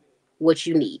what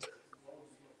you need?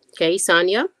 Okay,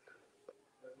 Sonia,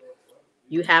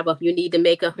 you need to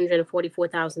make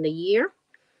 $144,000 a year.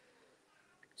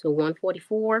 So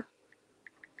 144,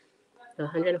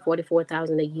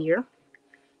 $144,000 a year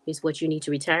is what you need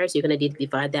to retire. So you're going to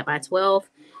divide that by 12.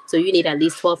 So you need at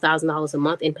least $12,000 a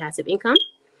month in passive income.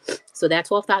 So that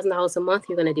 $12,000 a month,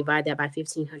 you're going to divide that by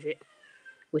 1,500,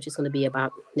 which is going to be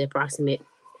about the approximate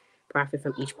profit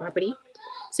from each property.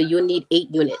 So you'll need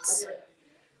 8 units.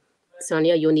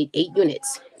 Sonia, you'll need 8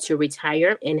 units to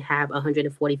retire and have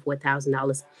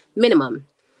 $144,000 minimum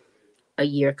a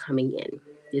year coming in.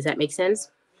 Does that make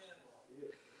sense?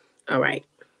 All right.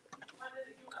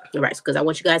 All right. Because I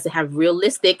want you guys to have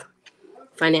realistic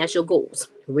financial goals.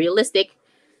 Realistic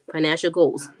financial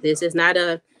goals. This is not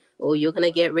a, oh, you're going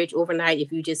to get rich overnight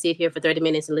if you just sit here for 30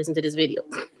 minutes and listen to this video.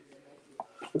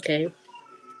 Okay.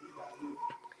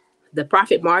 The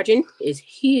profit margin is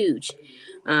huge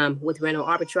with rental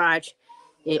arbitrage.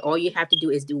 And all you have to do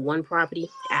is do one property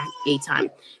at a time.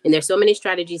 And there's so many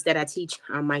strategies that I teach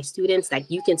my students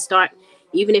that you can start,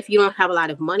 even if you don't have a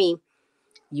lot of money,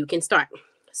 you can start.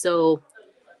 So,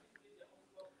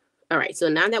 all right. So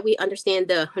now that we understand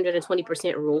the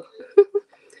 120% rule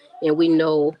and we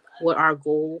know what our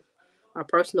goal, our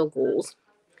personal goals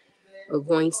are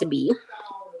going to be,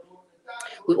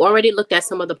 we've already looked at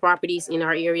some of the properties in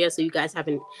our area. So you guys have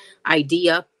an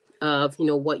idea of,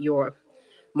 what your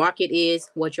market is,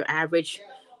 what your average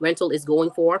rental is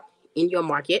going for in your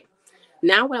market.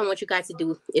 Now, what I want you guys to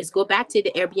do is go back to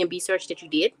the Airbnb search that you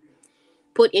did,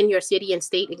 put in your city and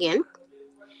state again.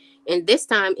 And this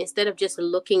time, instead of just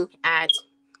looking at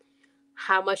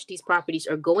how much these properties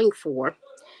are going for,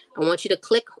 I want you to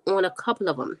click on a couple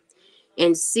of them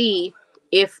and see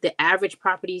if the average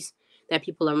properties that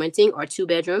people are renting are 2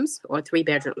 bedrooms or 3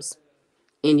 bedrooms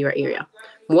in your area.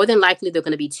 More than likely, they're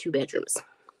going to be 2 bedrooms.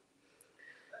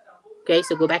 Okay,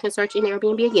 so go back and search in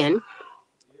Airbnb again.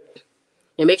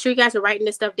 And make sure you guys are writing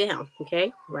this stuff down,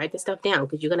 okay? Write this stuff down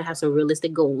because you're going to have some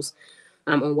realistic goals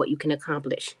on what you can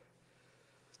accomplish.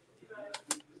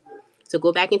 So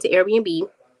go back into Airbnb.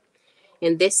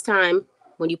 And this time,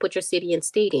 when you put your city and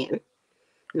state in,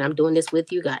 and I'm doing this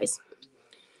with you guys,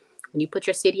 when you put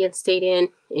your city and state in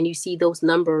and you see those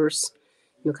numbers,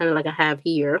 kind of like I have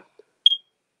here.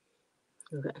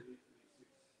 Okay.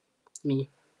 There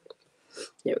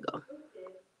we go.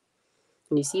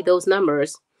 When you see those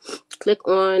numbers, click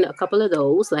on a couple of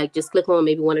those, like just click on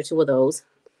maybe 1 or 2 of those.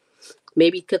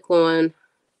 Maybe click on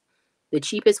the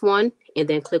cheapest one and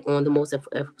then click on the most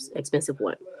expensive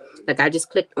one. Like I just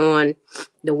clicked on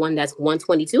the one that's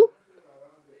 122.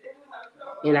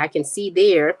 And I can see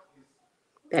there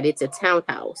that it's a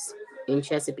townhouse in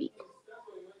Chesapeake.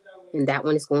 And that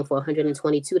one is going for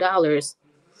 $122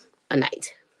 a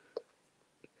night.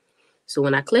 So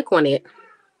when I click on it,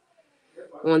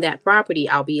 on that property,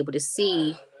 I'll be able to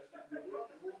see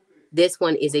this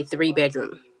one is a 3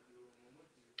 bedroom.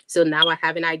 So now I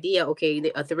have an idea.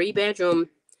 Okay, a 3 bedroom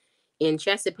in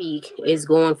Chesapeake is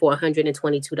going for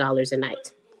 $122 a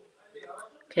night.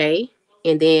 Okay,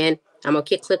 and then I'm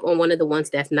gonna click on one of the ones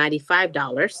that's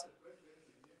 $95.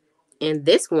 And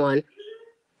this one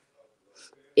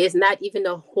is not even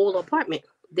a whole apartment.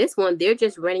 This one, they're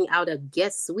just renting out a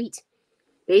guest suite.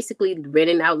 Basically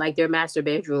renting out like their master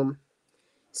bedroom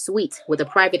suite with a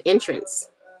private entrance.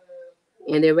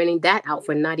 And they're renting that out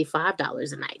for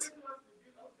 $95 a night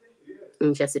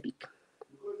in Chesapeake.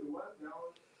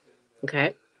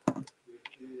 Okay.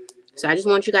 So I just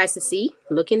want you guys to see,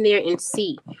 look in there and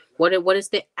see what is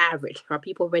the average. Are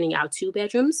people renting out 2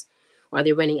 bedrooms? Are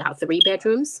they renting out 3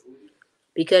 bedrooms?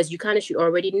 Because you kind of should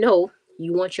already know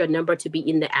you want your number to be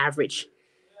in the average.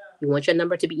 You want your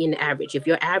number to be in the average. If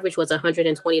your average was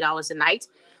 $120 a night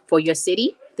for your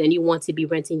city, then you want to be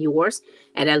renting yours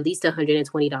at least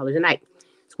 $120 a night.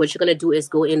 So what you're going to do is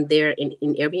go in there in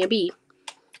Airbnb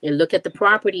and look at the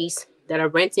properties that are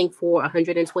renting for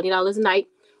 $120 a night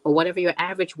or whatever your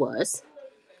average was.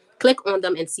 Click on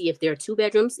them and see if they're 2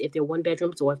 bedrooms, if they're 1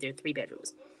 bedrooms, or if they're 3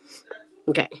 bedrooms.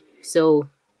 Okay, so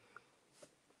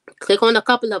click on a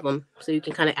couple of them so you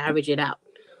can kind of average it out.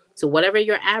 So whatever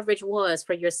your average was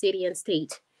for your city and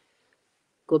state,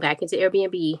 go back into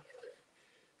Airbnb,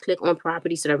 click on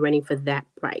properties that are renting for that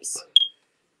price,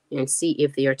 and see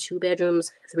if they are 2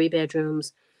 bedrooms, 3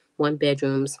 bedrooms, 1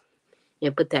 bedrooms,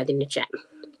 and put that in the chat.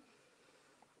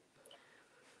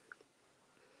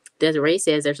 Desiree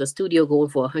says there's a studio going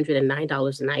for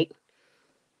 $109 a night.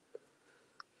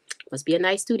 Must be a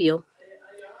nice studio.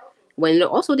 When it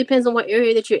also depends on what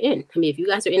area that you're in. I mean, if you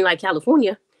guys are in like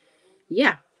California,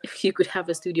 yeah, you could have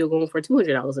a studio going for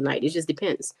 $200 a night. It just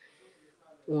depends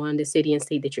on the city and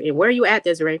state that you're in. Where are you at,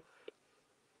 Desiree?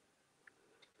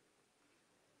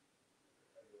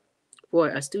 For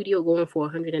a studio going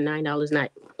for $109 a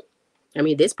night. I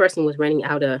mean, this person was renting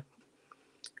out a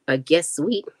guest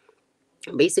suite,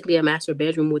 basically a master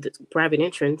bedroom with a private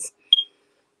entrance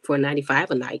for $95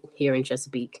 a night here in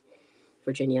Chesapeake,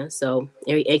 Virginia. So,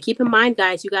 and keep in mind,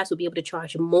 guys, you guys will be able to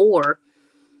charge more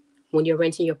when you're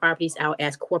renting your properties out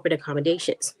as corporate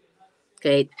accommodations.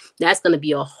 Okay, that's going to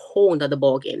be a whole nother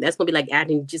ball game. That's going to be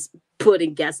like just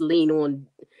putting gasoline on.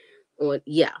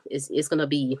 Yeah, it's going to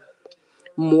be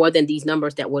more than these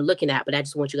numbers that we're looking at, but I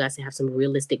just want you guys to have some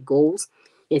realistic goals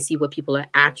and see what people are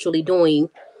actually doing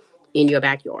in your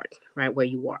backyard, right where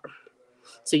you are.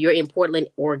 So you're in Portland,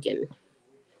 Oregon.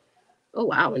 Oh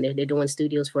wow, and they're doing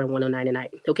studios for 109 a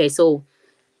night. Okay, so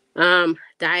the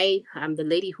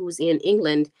lady who's in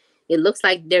England. It looks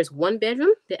like there's one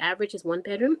bedroom. The average is one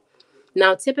bedroom.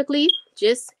 Now, typically,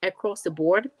 just across the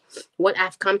board, what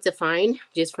I've come to find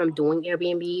just from doing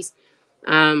Airbnbs,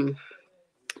 um,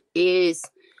 is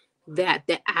that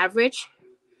the average,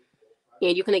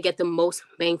 and you're gonna get the most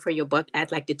bang for your buck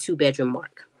at like the two-bedroom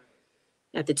mark.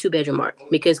 At the two-bedroom mark,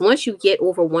 because once you get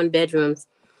over one bedrooms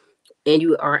and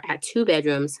you are at two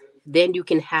bedrooms, then you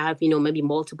can have maybe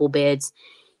multiple beds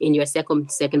in your second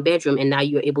bedroom, and now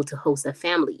you're able to host a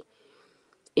family,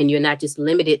 and you're not just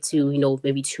limited to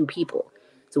maybe two people.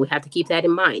 So we have to keep that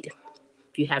in mind.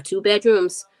 If you have two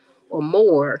bedrooms or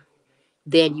more,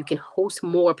 then you can host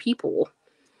more people.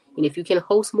 And if you can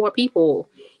host more people,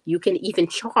 you can even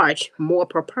charge more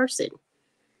per person.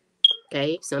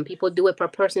 Okay. Some people do it per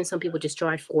person. Some people just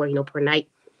charge for, per night.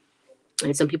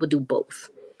 And some people do both.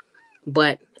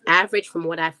 But average from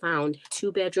what I found,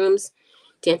 two bedrooms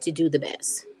tend to do the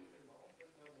best.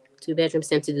 Two bedrooms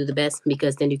tend to do the best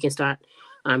because then you can start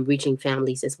reaching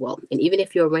families as well. And even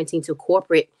if you're renting to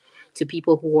corporate, to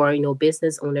people who are,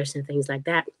 business owners and things like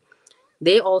that,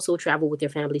 they also travel with their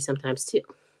family sometimes too.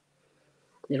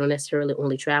 They don't necessarily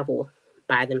only travel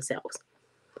by themselves.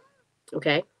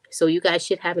 Okay. So you guys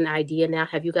should have an idea now.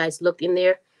 Have you guys looked in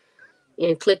there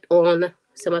and clicked on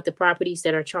some of the properties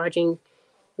that are charging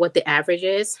what the average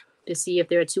is to see if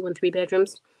there are two and three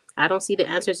bedrooms? I don't see the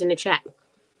answers in the chat.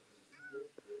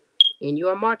 In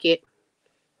your market,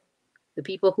 the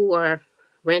people who are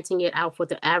renting it out for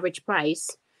the average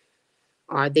price,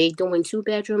 are they doing two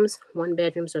bedrooms, one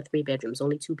bedrooms, or three bedrooms?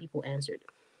 Only two people answered.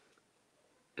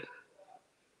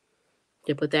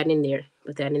 To put that in there.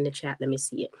 Put that in the chat. Let me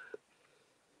see it.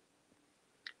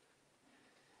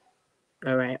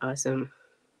 All right, awesome.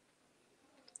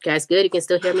 Guys, good? You can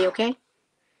still hear me okay?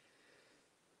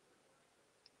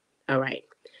 All right.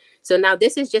 So now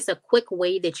this is just a quick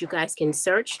way that you guys can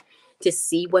search to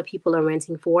see what people are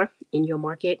renting for in your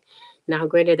market. Now,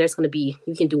 granted,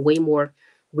 you can do way more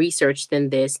research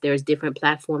than this. There's different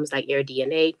platforms like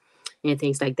AirDNA and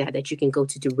things like that you can go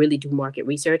to really do market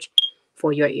research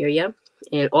for your area.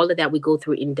 And all of that we go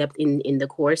through in depth in the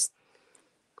course.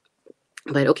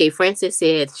 But okay, Frances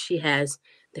said she has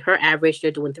her average,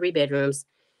 they're doing three bedrooms,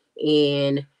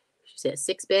 and she said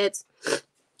six beds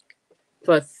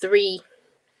for three.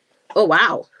 Oh,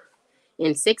 wow.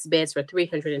 And six beds for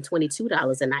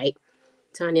 $322 a night.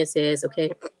 Tanya says,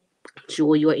 okay,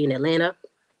 Jewel, you're in Atlanta.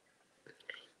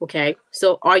 Okay,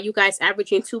 so are you guys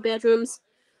averaging two bedrooms,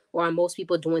 or are most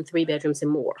people doing three bedrooms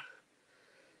and more?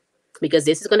 Because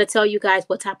this is going to tell you guys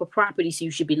what type of properties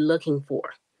you should be looking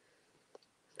for.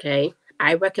 Okay,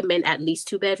 I recommend at least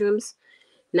two bedrooms.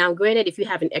 Now, granted, if you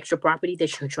have an extra property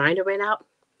that you're trying to rent out,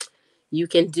 you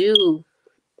can do,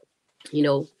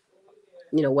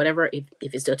 whatever. If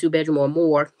it's a two bedroom or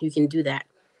more, you can do that.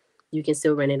 You can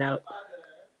still rent it out.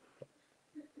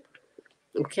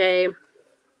 Okay.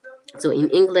 So in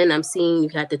England, I'm seeing you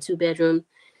got the two bedroom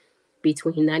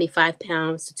between 95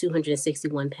 pounds to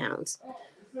 261 pounds.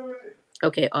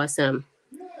 Okay, awesome.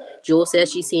 Jewel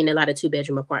says she's seeing a lot of two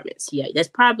bedroom apartments. Yeah, that's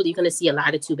probably going to see a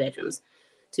lot of two bedrooms.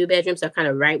 Two bedrooms are kind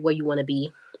of right where you want to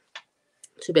be.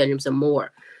 Two bedrooms or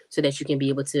more, so that you can be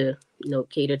able to,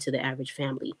 cater to the average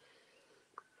family.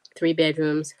 Three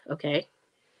bedrooms, okay.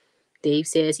 Dave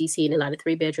says he's seeing a lot of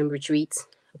three bedroom retreats,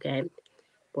 okay,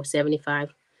 for 75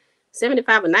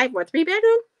 a night for a three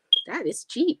bedroom. That is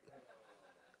cheap.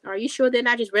 Are you sure they're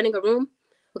not just renting a room?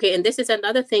 Okay, and this is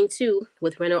another thing too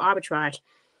with rental arbitrage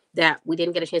that we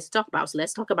didn't get a chance to talk about. So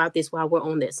let's talk about this while we're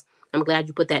on this. I'm glad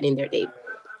you put that in there, Dave.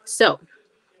 So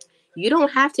you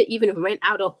don't have to even rent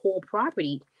out a whole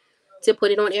property to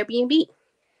put it on Airbnb.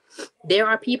 There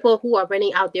are people who are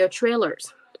renting out their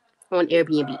trailers on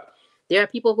Airbnb. There are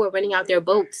people who are renting out their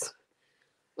boats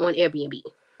on Airbnb.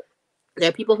 There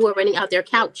are people who are renting out their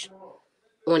couch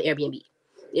on Airbnb.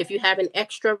 If you have an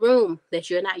extra room that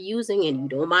you're not using and you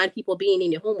don't mind people being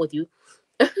in your home with you,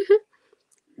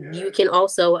 you can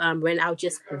also rent out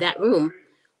just that room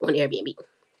on Airbnb.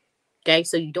 Okay,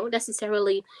 so you don't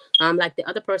necessarily, like the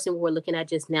other person we were looking at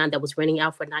just now that was renting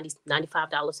out for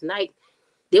 $95 a night,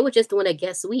 they were just doing a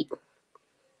guest suite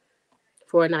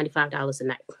for $95 a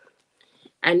night.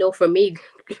 I know for me,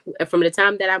 from the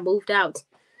time that I moved out,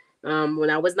 when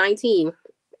I was 19,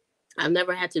 I've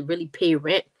never had to really pay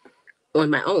rent on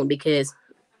my own because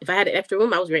if I had an extra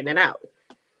room, I was renting it out.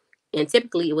 And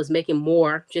typically it was making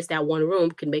more, just that one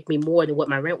room could make me more than what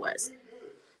my rent was.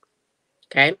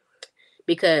 Okay.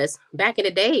 Because back in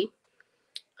the day,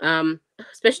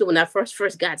 especially when I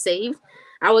first got saved,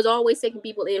 I was always taking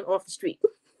people in off the street.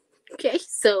 Okay.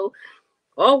 So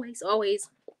always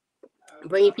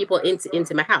bringing people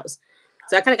into my house.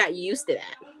 So I kind of got used to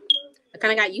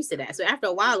that. So after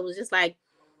a while, it was just like,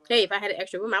 hey, if I had an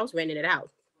extra room, I was renting it out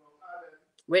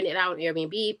on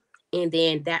Airbnb, and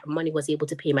then that money was able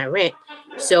to pay my rent.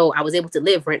 So I was able to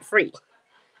live rent free,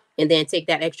 and then take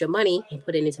that extra money and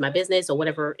put it into my business or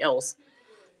whatever else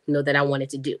that I wanted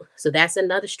to do. So that's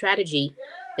another strategy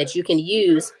that you can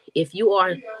use if you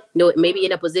are maybe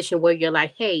in a position where you're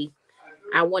like, hey,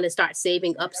 I want to start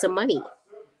saving up some money.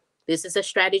 This is a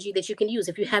strategy that you can use.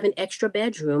 If you have an extra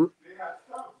bedroom,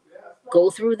 go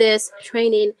through this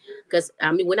training, because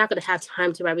we're not going to have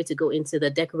time to go into the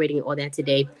decorating and all that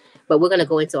today, but we're going to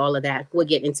go into all of that. We'll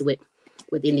get into it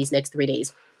within these next 3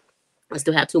 days. I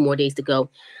still have 2 more days to go.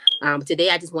 Today,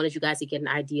 I just wanted you guys to get an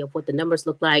idea of what the numbers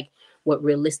look like, what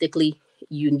realistically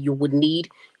you would need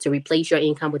to replace your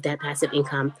income with that passive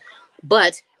income.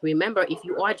 But remember, if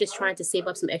you are just trying to save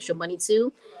up some extra money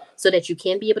too, so that you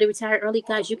can be able to retire early,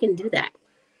 guys, you can do that.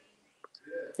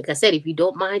 Like I said, if you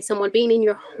don't mind someone being in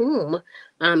your home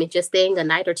and just staying a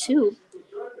night or two,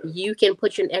 you can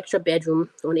put your extra bedroom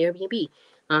on Airbnb.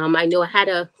 I know I had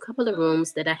a couple of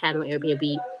rooms that I had on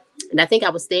Airbnb, and I think I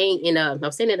was staying in a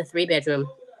 3-bedroom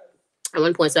at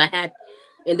one point. So I had,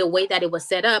 in the way that it was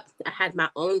set up, I had my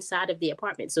own side of the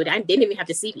apartment, so I didn't even have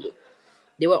to see me.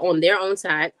 They were on their own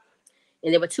side,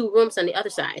 and there were 2 rooms on the other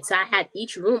side. So I had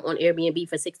each room on Airbnb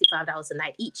for $65 a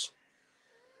night each.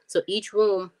 So each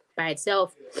room by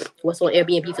itself was on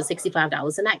Airbnb for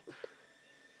 $65 a night.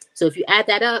 So if you add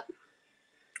that up,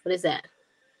 what is that?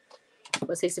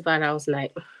 What's $65 a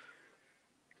night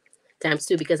times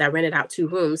 2? Because I rented out 2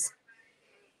 rooms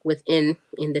in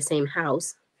the same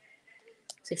house.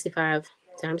 65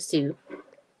 times 2.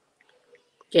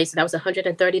 Okay, so that was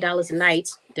 $130 a night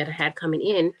that I had coming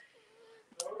in.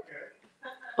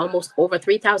 Almost over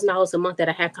 $3,000 a month that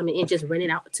I had coming in, just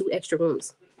renting out 2 extra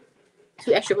rooms.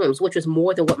 2 extra rooms, which was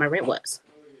more than what my rent was.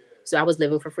 So I was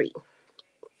living for free.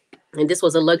 And this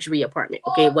was a luxury apartment.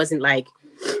 Okay, it wasn't like,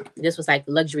 this was like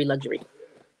luxury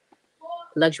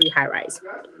high rise.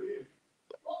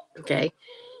 Okay,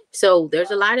 so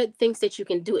there's a lot of things that you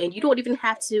can do, and you don't even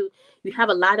have to, you have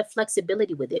a lot of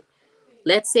flexibility with it.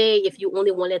 Let's say if you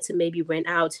only wanted to maybe rent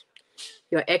out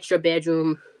your extra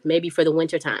bedroom, maybe for the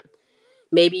winter time.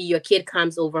 Maybe your kid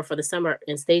comes over for the summer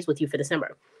and stays with you for the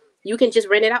summer. You can just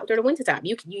rent it out during the winter time.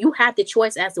 You have the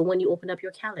choice as to when you open up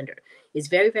your calendar. It's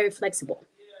very, very flexible.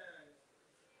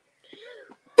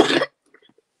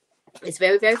 It's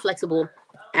very, very flexible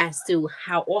as to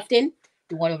how often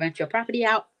you want to rent your property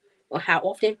out, or how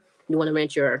often you want to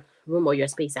rent your room or your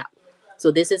space out.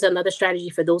 So this is another strategy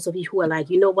for those of you who are like,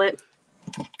 you know what?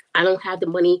 I don't have the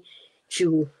money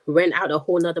to rent out a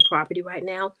whole nother property right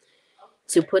now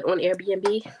to put on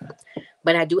Airbnb,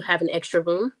 but I do have an extra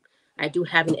room. I do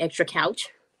have an extra couch.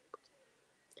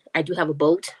 I do have a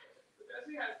boat.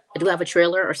 I do have a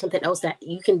trailer or something else that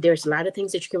you can, there's a lot of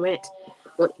things that you can rent.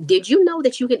 Did you know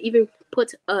that you can even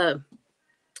put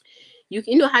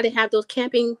you know how they have those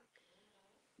camping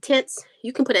tents?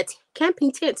 You can put a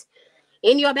camping tent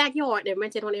in your backyard and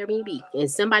rent it on Airbnb, and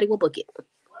somebody will book it.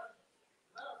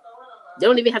 They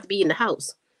don't even have to be in the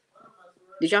house.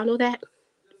 Did y'all know that?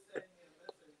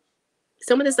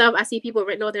 Some of the stuff I see people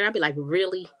renting out there, I'll be like,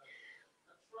 really?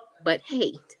 But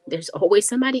hey, there's always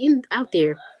somebody out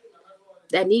there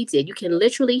that needs it. You can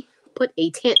literally put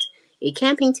a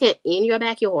camping tent in your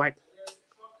backyard,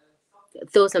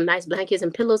 throw some nice blankets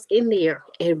and pillows in there,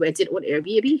 and rent it on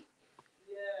Airbnb.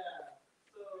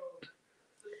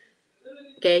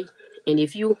 Okay, and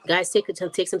if you guys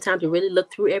take some time to really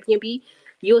look through Airbnb,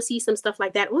 you'll see some stuff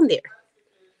like that on there.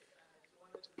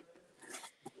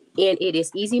 And it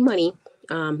is easy money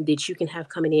that you can have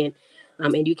coming in,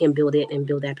 and you can build it and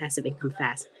build that passive income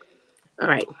fast. All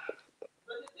right.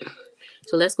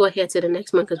 So let's go ahead to the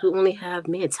next one, because we only have,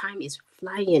 man, time is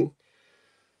flying.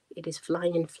 It is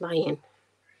flying.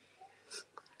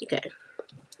 Okay,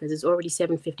 because it's already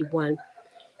 7:51,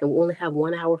 and we only have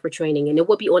 1 hour for training, and it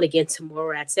will be on again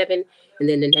tomorrow at 7, and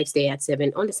then the next day at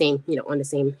 7 on the same,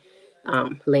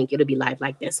 link. It'll be live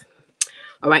like this.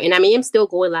 All right, and I am still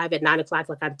going live at 9 o'clock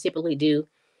like I typically do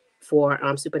for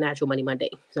Supernatural Money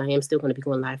Monday. So I am still going to be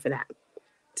going live for that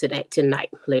tonight,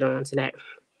 later on tonight.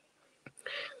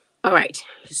 All right,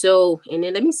 so, and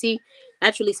then let me see.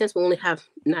 Actually, since we only have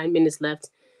 9 minutes left,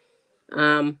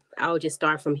 I'll just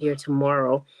start from here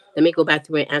tomorrow. Let me go back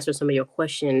through and answer some of your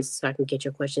questions so I can get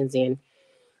your questions in,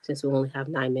 since we only have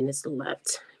 9 minutes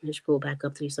left. Let's scroll back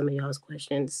up through some of y'all's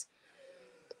questions.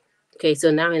 Okay,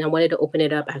 so now, and I wanted to open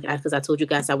it up because I told you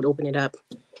guys I would open it up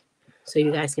so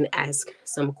you guys can ask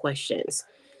some questions.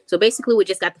 So basically, we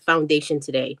just got the foundation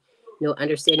today.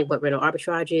 Understanding what rental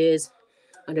arbitrage is,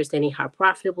 understanding how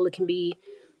profitable it can be,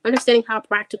 understanding how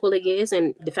practical it is,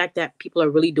 and the fact that people are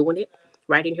really doing it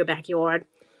right in your backyard,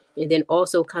 and then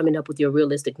also coming up with your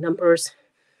realistic numbers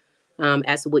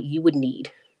as to what you would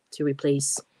need to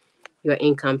replace your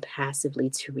income passively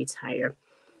to retire.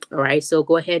 All right, so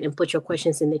go ahead and put your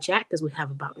questions in the chat because we have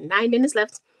about 9 minutes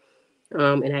left.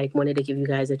 And I wanted to give you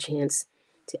guys a chance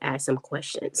to ask some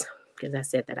questions because I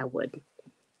said that I would.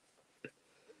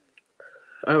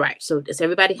 All right, so does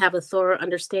everybody have a thorough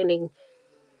understanding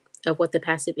of what the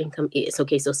passive income is?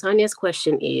 Okay, so Sonia's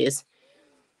question is,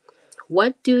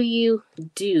 what do you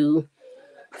do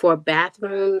for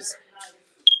bathrooms,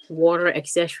 water,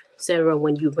 etc.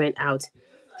 when you rent out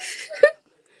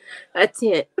a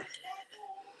tent?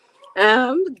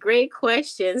 Great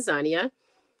question, Sonia.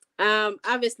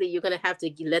 Obviously you're gonna have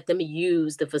to let them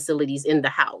use the facilities in the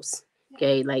house.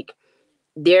 Okay, like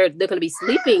they're gonna be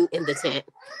sleeping in the tent,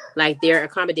 like their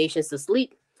accommodations to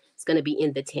sleep is gonna be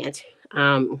in the tent.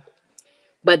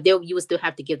 But you would still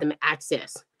have to give them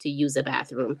access to use a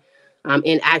bathroom,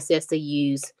 and access to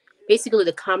use basically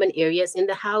the common areas in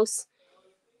the house,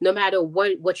 no matter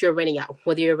what you're renting out,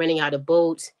 whether you're renting out a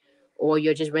boat or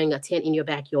you're just renting a tent in your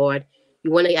backyard. You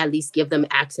want to at least give them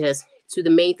access to the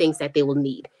main things that they will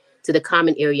need, to the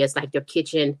common areas like their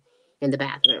kitchen and the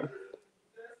bathroom.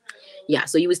 Yeah,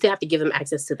 so you would still have to give them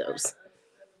access to those.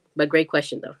 But great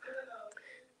question though.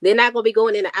 They're not gonna be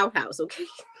going in the outhouse, okay?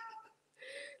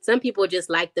 Some people just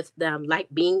like like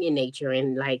being in nature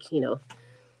and like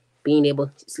being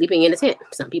able sleeping in a tent.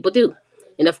 Some people do,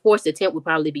 and of course the tent would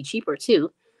probably be cheaper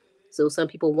too. So some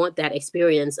people want that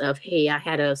experience of, hey, I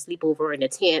had a sleepover in a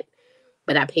tent,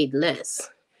 but I paid less.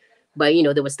 But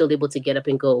they were still able to get up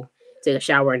and go take a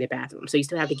shower in the bathroom. So you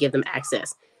still have to give them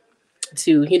access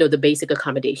to the basic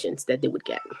accommodations that they would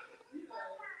get.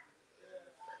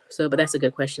 So, but that's a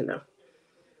good question though.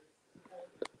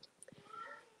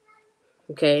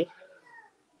 Okay.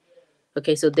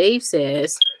 Okay, so Dave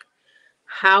says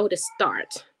how to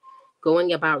start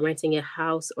going about renting a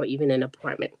house or even an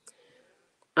apartment.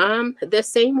 The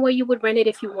same way you would rent it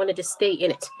if you wanted to stay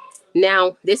in it.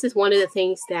 Now, this is one of the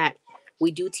things that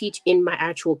we do teach in my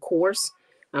actual course.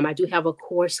 I do have a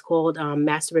course called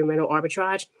Mastering Rental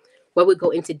Arbitrage, where we go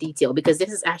into detail because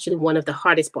this is actually one of the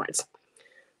hardest parts.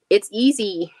 It's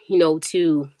easy,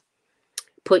 to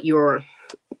put your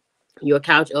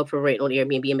couch up for rent on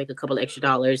Airbnb and make a couple extra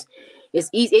dollars. It's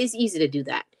easy. It's easy to do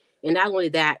that, and not only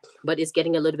that, but it's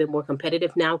getting a little bit more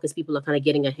competitive now because people are kind of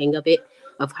getting a hang of it,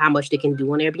 of how much they can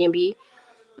do on Airbnb.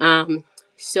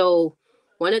 So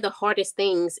one of the hardest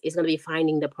things is going to be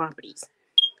finding the properties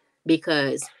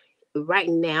because right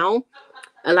now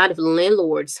a lot of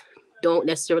landlords don't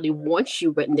necessarily want you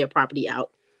renting their property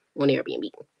out on Airbnb,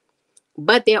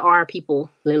 but there are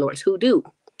landlords who do.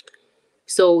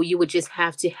 So you would just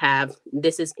have to have,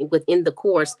 this is within the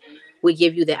course, we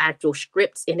give you the actual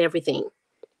scripts and everything,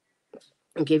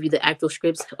 and give you the actual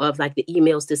scripts of like the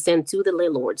emails to send to the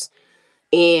landlords,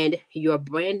 and you're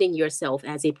branding yourself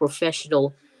as a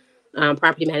professional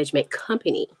property management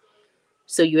company.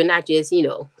 So you're not just,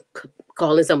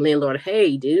 calling some landlord,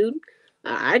 hey, dude,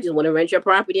 I just want to rent your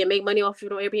property and make money off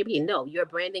your Airbnb. No, you're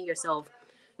branding yourself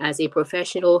as a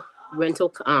professional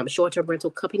rental, short-term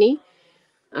rental company.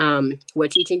 We're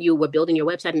teaching you, we're building your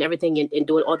website and everything, and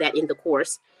doing all that in the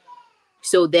course.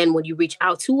 So then when you reach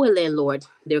out to a landlord,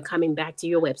 they're coming back to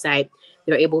your website.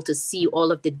 They're able to see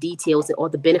all of the details and all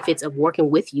the benefits of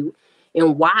working with you.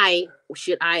 And why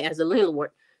should I, as a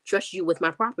landlord, trust you with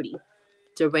my property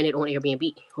to rent it on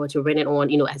Airbnb or to rent it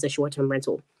on, as a short-term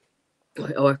rental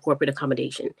or corporate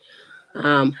accommodation?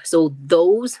 So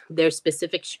there's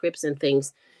specific scripts and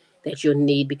things that you'll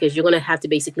need because you're going to have to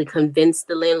basically convince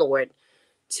the landlord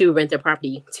to rent their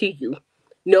property to you,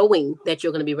 knowing that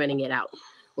you're going to be renting it out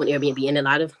on Airbnb. And a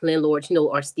lot of landlords,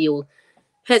 are still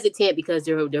hesitant because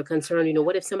they're concerned,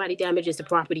 what if somebody damages the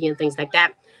property and things like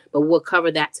that. But we'll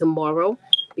cover that tomorrow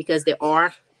because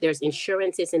there's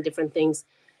insurances and different things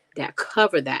that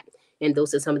cover that. And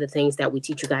those are some of the things that we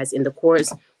teach you guys in the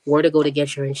course: where to go to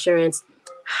get your insurance,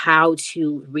 how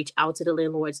to reach out to the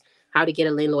landlords, how to get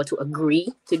a landlord to agree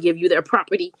to give you their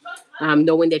property,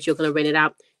 knowing that you're going to rent it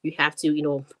out. You have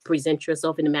to, present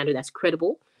yourself in a manner that's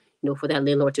credible, for that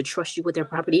landlord to trust you with their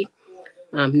property,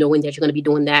 knowing that you're going to be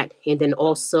doing that. And then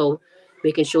also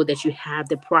making sure that you have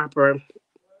the proper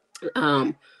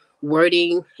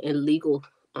wording and legal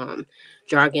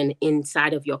jargon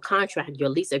inside of your contract, your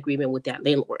lease agreement with that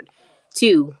landlord,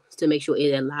 to make sure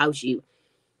it allows you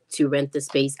to rent the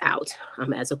space out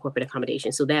as a corporate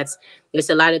accommodation. So there's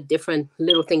a lot of different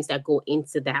little things that go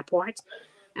into that part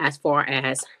as far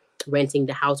as renting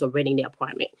the house or renting the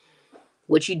apartment.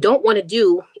 What you don't want to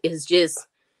do is just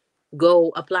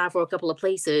go apply for a couple of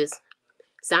places,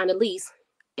 sign a lease,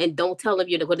 and don't tell them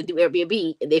you're going to do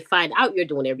Airbnb, and they find out you're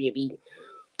doing Airbnb.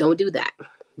 Don't do that,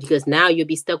 because now you'll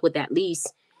be stuck with that lease,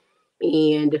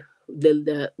 and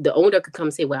the owner could come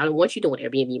and say, "Well, I don't want you doing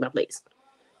Airbnb in my place."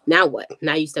 Now what?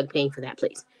 Now you're stuck paying for that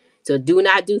place. So do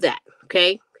not do that.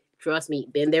 Okay? Trust me,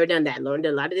 been there, done that. Learned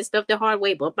a lot of this stuff the hard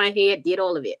way. Bumped my head, did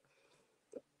all of it.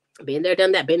 Been there,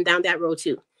 done that. Been down that road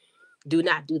too. Do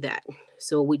not do that.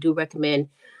 So we do recommend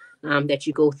that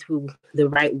you go through the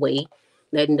right way,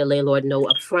 letting the landlord know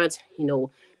up front,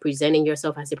 presenting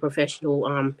yourself as a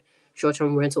professional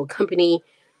short-term rental company,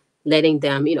 letting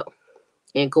them,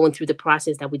 and going through the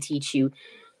process that we teach you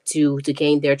to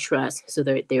gain their trust, so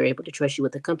they're able to trust you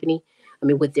with the company,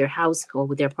 with their house or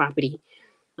with their property.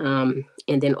 And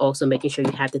then also making sure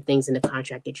you have the things in the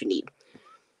contract that you need.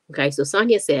 Okay, so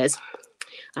Sonia says,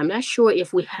 I'm not sure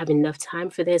if we have enough time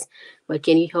for this, but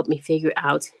can you help me figure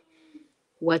out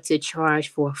what to charge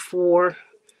for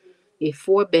a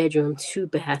 4-bedroom,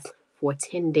 2-bath for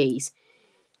 10 days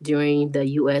during the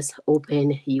U.S.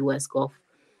 Open U.S. Golf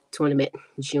Tournament,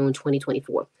 June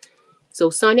 2024. So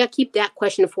Sonia, keep that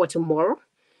question for tomorrow,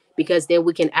 because then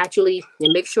we can actually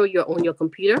make sure you're on your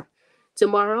computer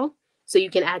tomorrow, so you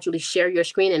can actually share your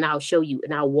screen, and I'll show you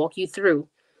and I'll walk you through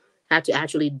how to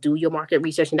actually do your market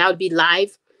research. And that would be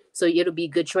live, so it'll be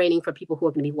good training for people who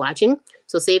are going to be watching.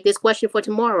 So save this question for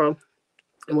tomorrow.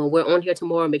 And when we're on here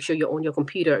tomorrow, make sure you're on your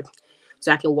computer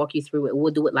so I can walk you through it.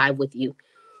 We'll do it live with you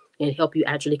and help you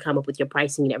actually come up with your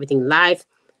pricing and everything live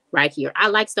right here. I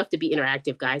like stuff to be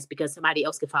interactive, guys, because somebody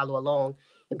else can follow along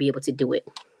and be able to do it.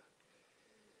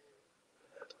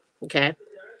 Okay.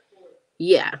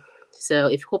 Yeah. So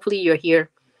if hopefully you're here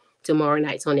tomorrow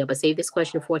night, Sonia, but save this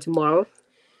question for tomorrow,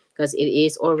 because it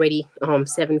is already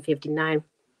 7:59.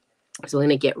 So we're going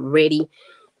to get ready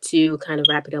to kind of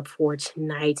wrap it up for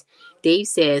tonight. Dave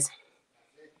says,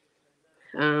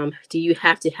 do you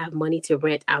have to have money to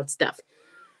rent out stuff?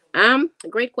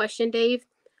 Great question, Dave.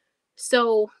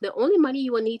 So the only money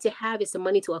you will need to have is the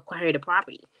money to acquire the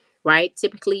property, right?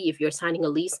 Typically, if you're signing a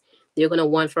lease, they're going to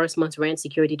want first month's rent,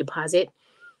 security deposit,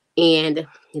 and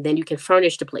then you can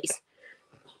furnish the place.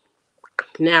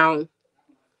 Now,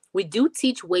 we do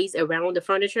teach ways around the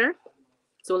furniture.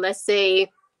 So let's say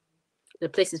the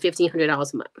place is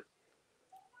 $1,500 a month.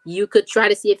 You could try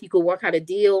to see if you could work out a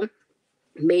deal,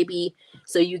 maybe,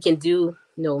 so you can do,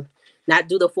 not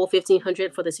do the full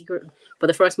 $1,500 for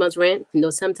the first month's rent.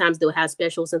 Sometimes they'll have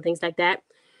specials and things like that.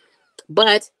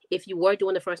 But if you were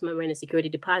doing the first month rent and security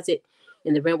deposit,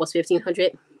 and the rent was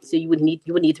 $1,500, so you would need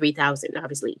 $3,000,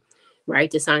 obviously,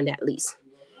 right, to sign that lease.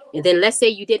 And then let's say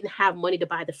you didn't have money to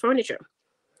buy the furniture.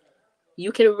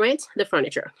 You can rent the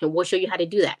furniture, and we'll show you how to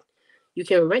do that. You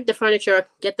can rent the furniture,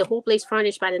 get the whole place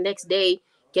furnished by the next day,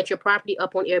 get your property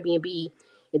up on Airbnb,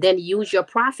 and then use your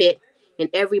profit, and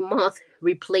every month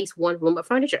replace one room of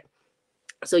furniture.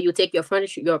 So you take your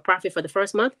profit for the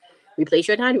first month, replace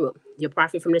your dining room. Your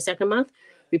profit from the second month,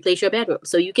 replace your bedroom.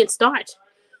 So you can start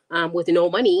with no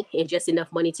money and just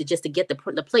enough money to get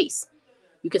the place.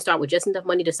 You can start with just enough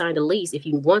money to sign the lease if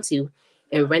you want to,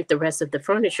 and rent the rest of the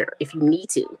furniture if you need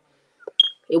to.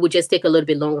 It would just take a little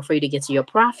bit longer for you to get to your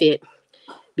profit,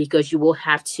 because you will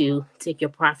have to take your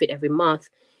profit every month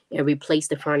and replace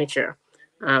the furniture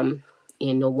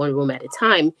in one room at a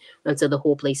time until the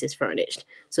whole place is furnished.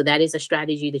 So that is a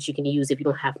strategy that you can use if you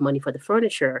don't have money for the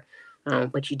furniture,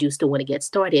 but you do still want to get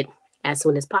started as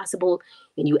soon as possible,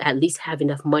 and you at least have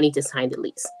enough money to sign the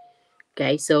lease.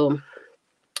 Okay, so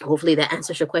hopefully that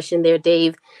answers your question there,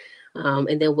 Dave.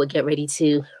 And then we'll get ready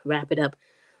to wrap it up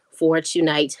for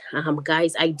tonight.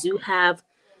 Guys, I do have,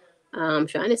 I'm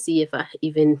trying to see if I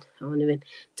don't even,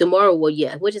 tomorrow, we'll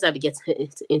just have to get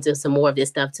into some more of this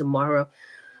stuff tomorrow.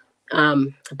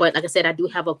 But like I said, I do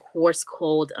have a course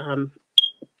called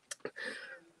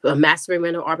Mastering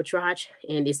Rental Arbitrage,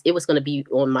 and it was going to be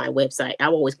on my website. I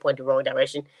always point the wrong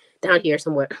direction, down here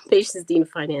somewhere,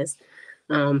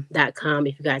 PatienceDeanFinance.com,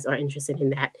 if you guys are interested in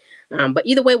that. But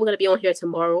either way, we're going to be on here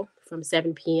tomorrow from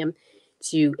 7 p.m.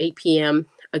 to 8 p.m.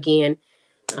 Again,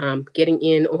 getting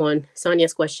in on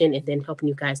Sonia's question and then helping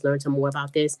you guys learn some more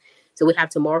about this. So we have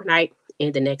tomorrow night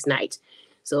and the next night.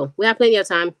 So we have plenty of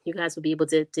time. You guys will be able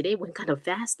to. Today went kind of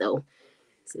fast though.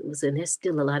 So there's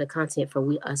still a lot of content for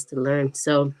us to learn.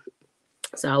 So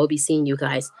I will be seeing you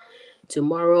guys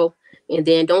tomorrow. And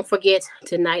then don't forget,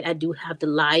 tonight I do have the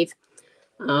live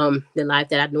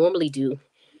that I normally do,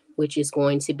 which is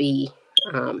going to be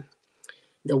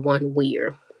the one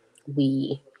where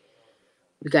we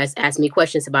you guys ask me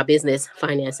questions about business,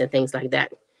 finance, and things like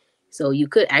that. So you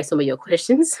could ask some of your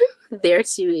questions there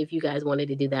too if you guys wanted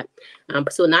to do that.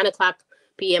 So 9 o'clock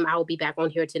p.m. I will be back on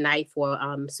here tonight for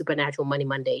Supernatural Money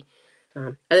Monday.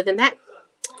 Other than that,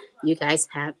 you guys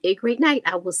have a great night.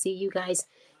 I will see you guys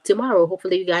tomorrow.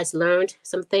 Hopefully, you guys learned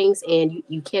some things and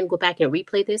you can go back and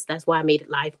replay this. That's why I made it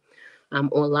live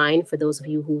online for those of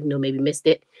you who maybe missed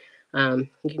it. You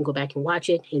can go back and watch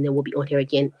it, and then we'll be on here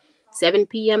again 7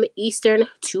 p.m. Eastern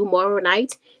tomorrow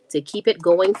night to keep it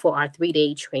going for our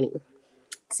 3-day training.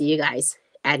 See you guys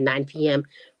at 9 p.m.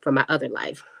 for my other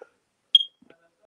live.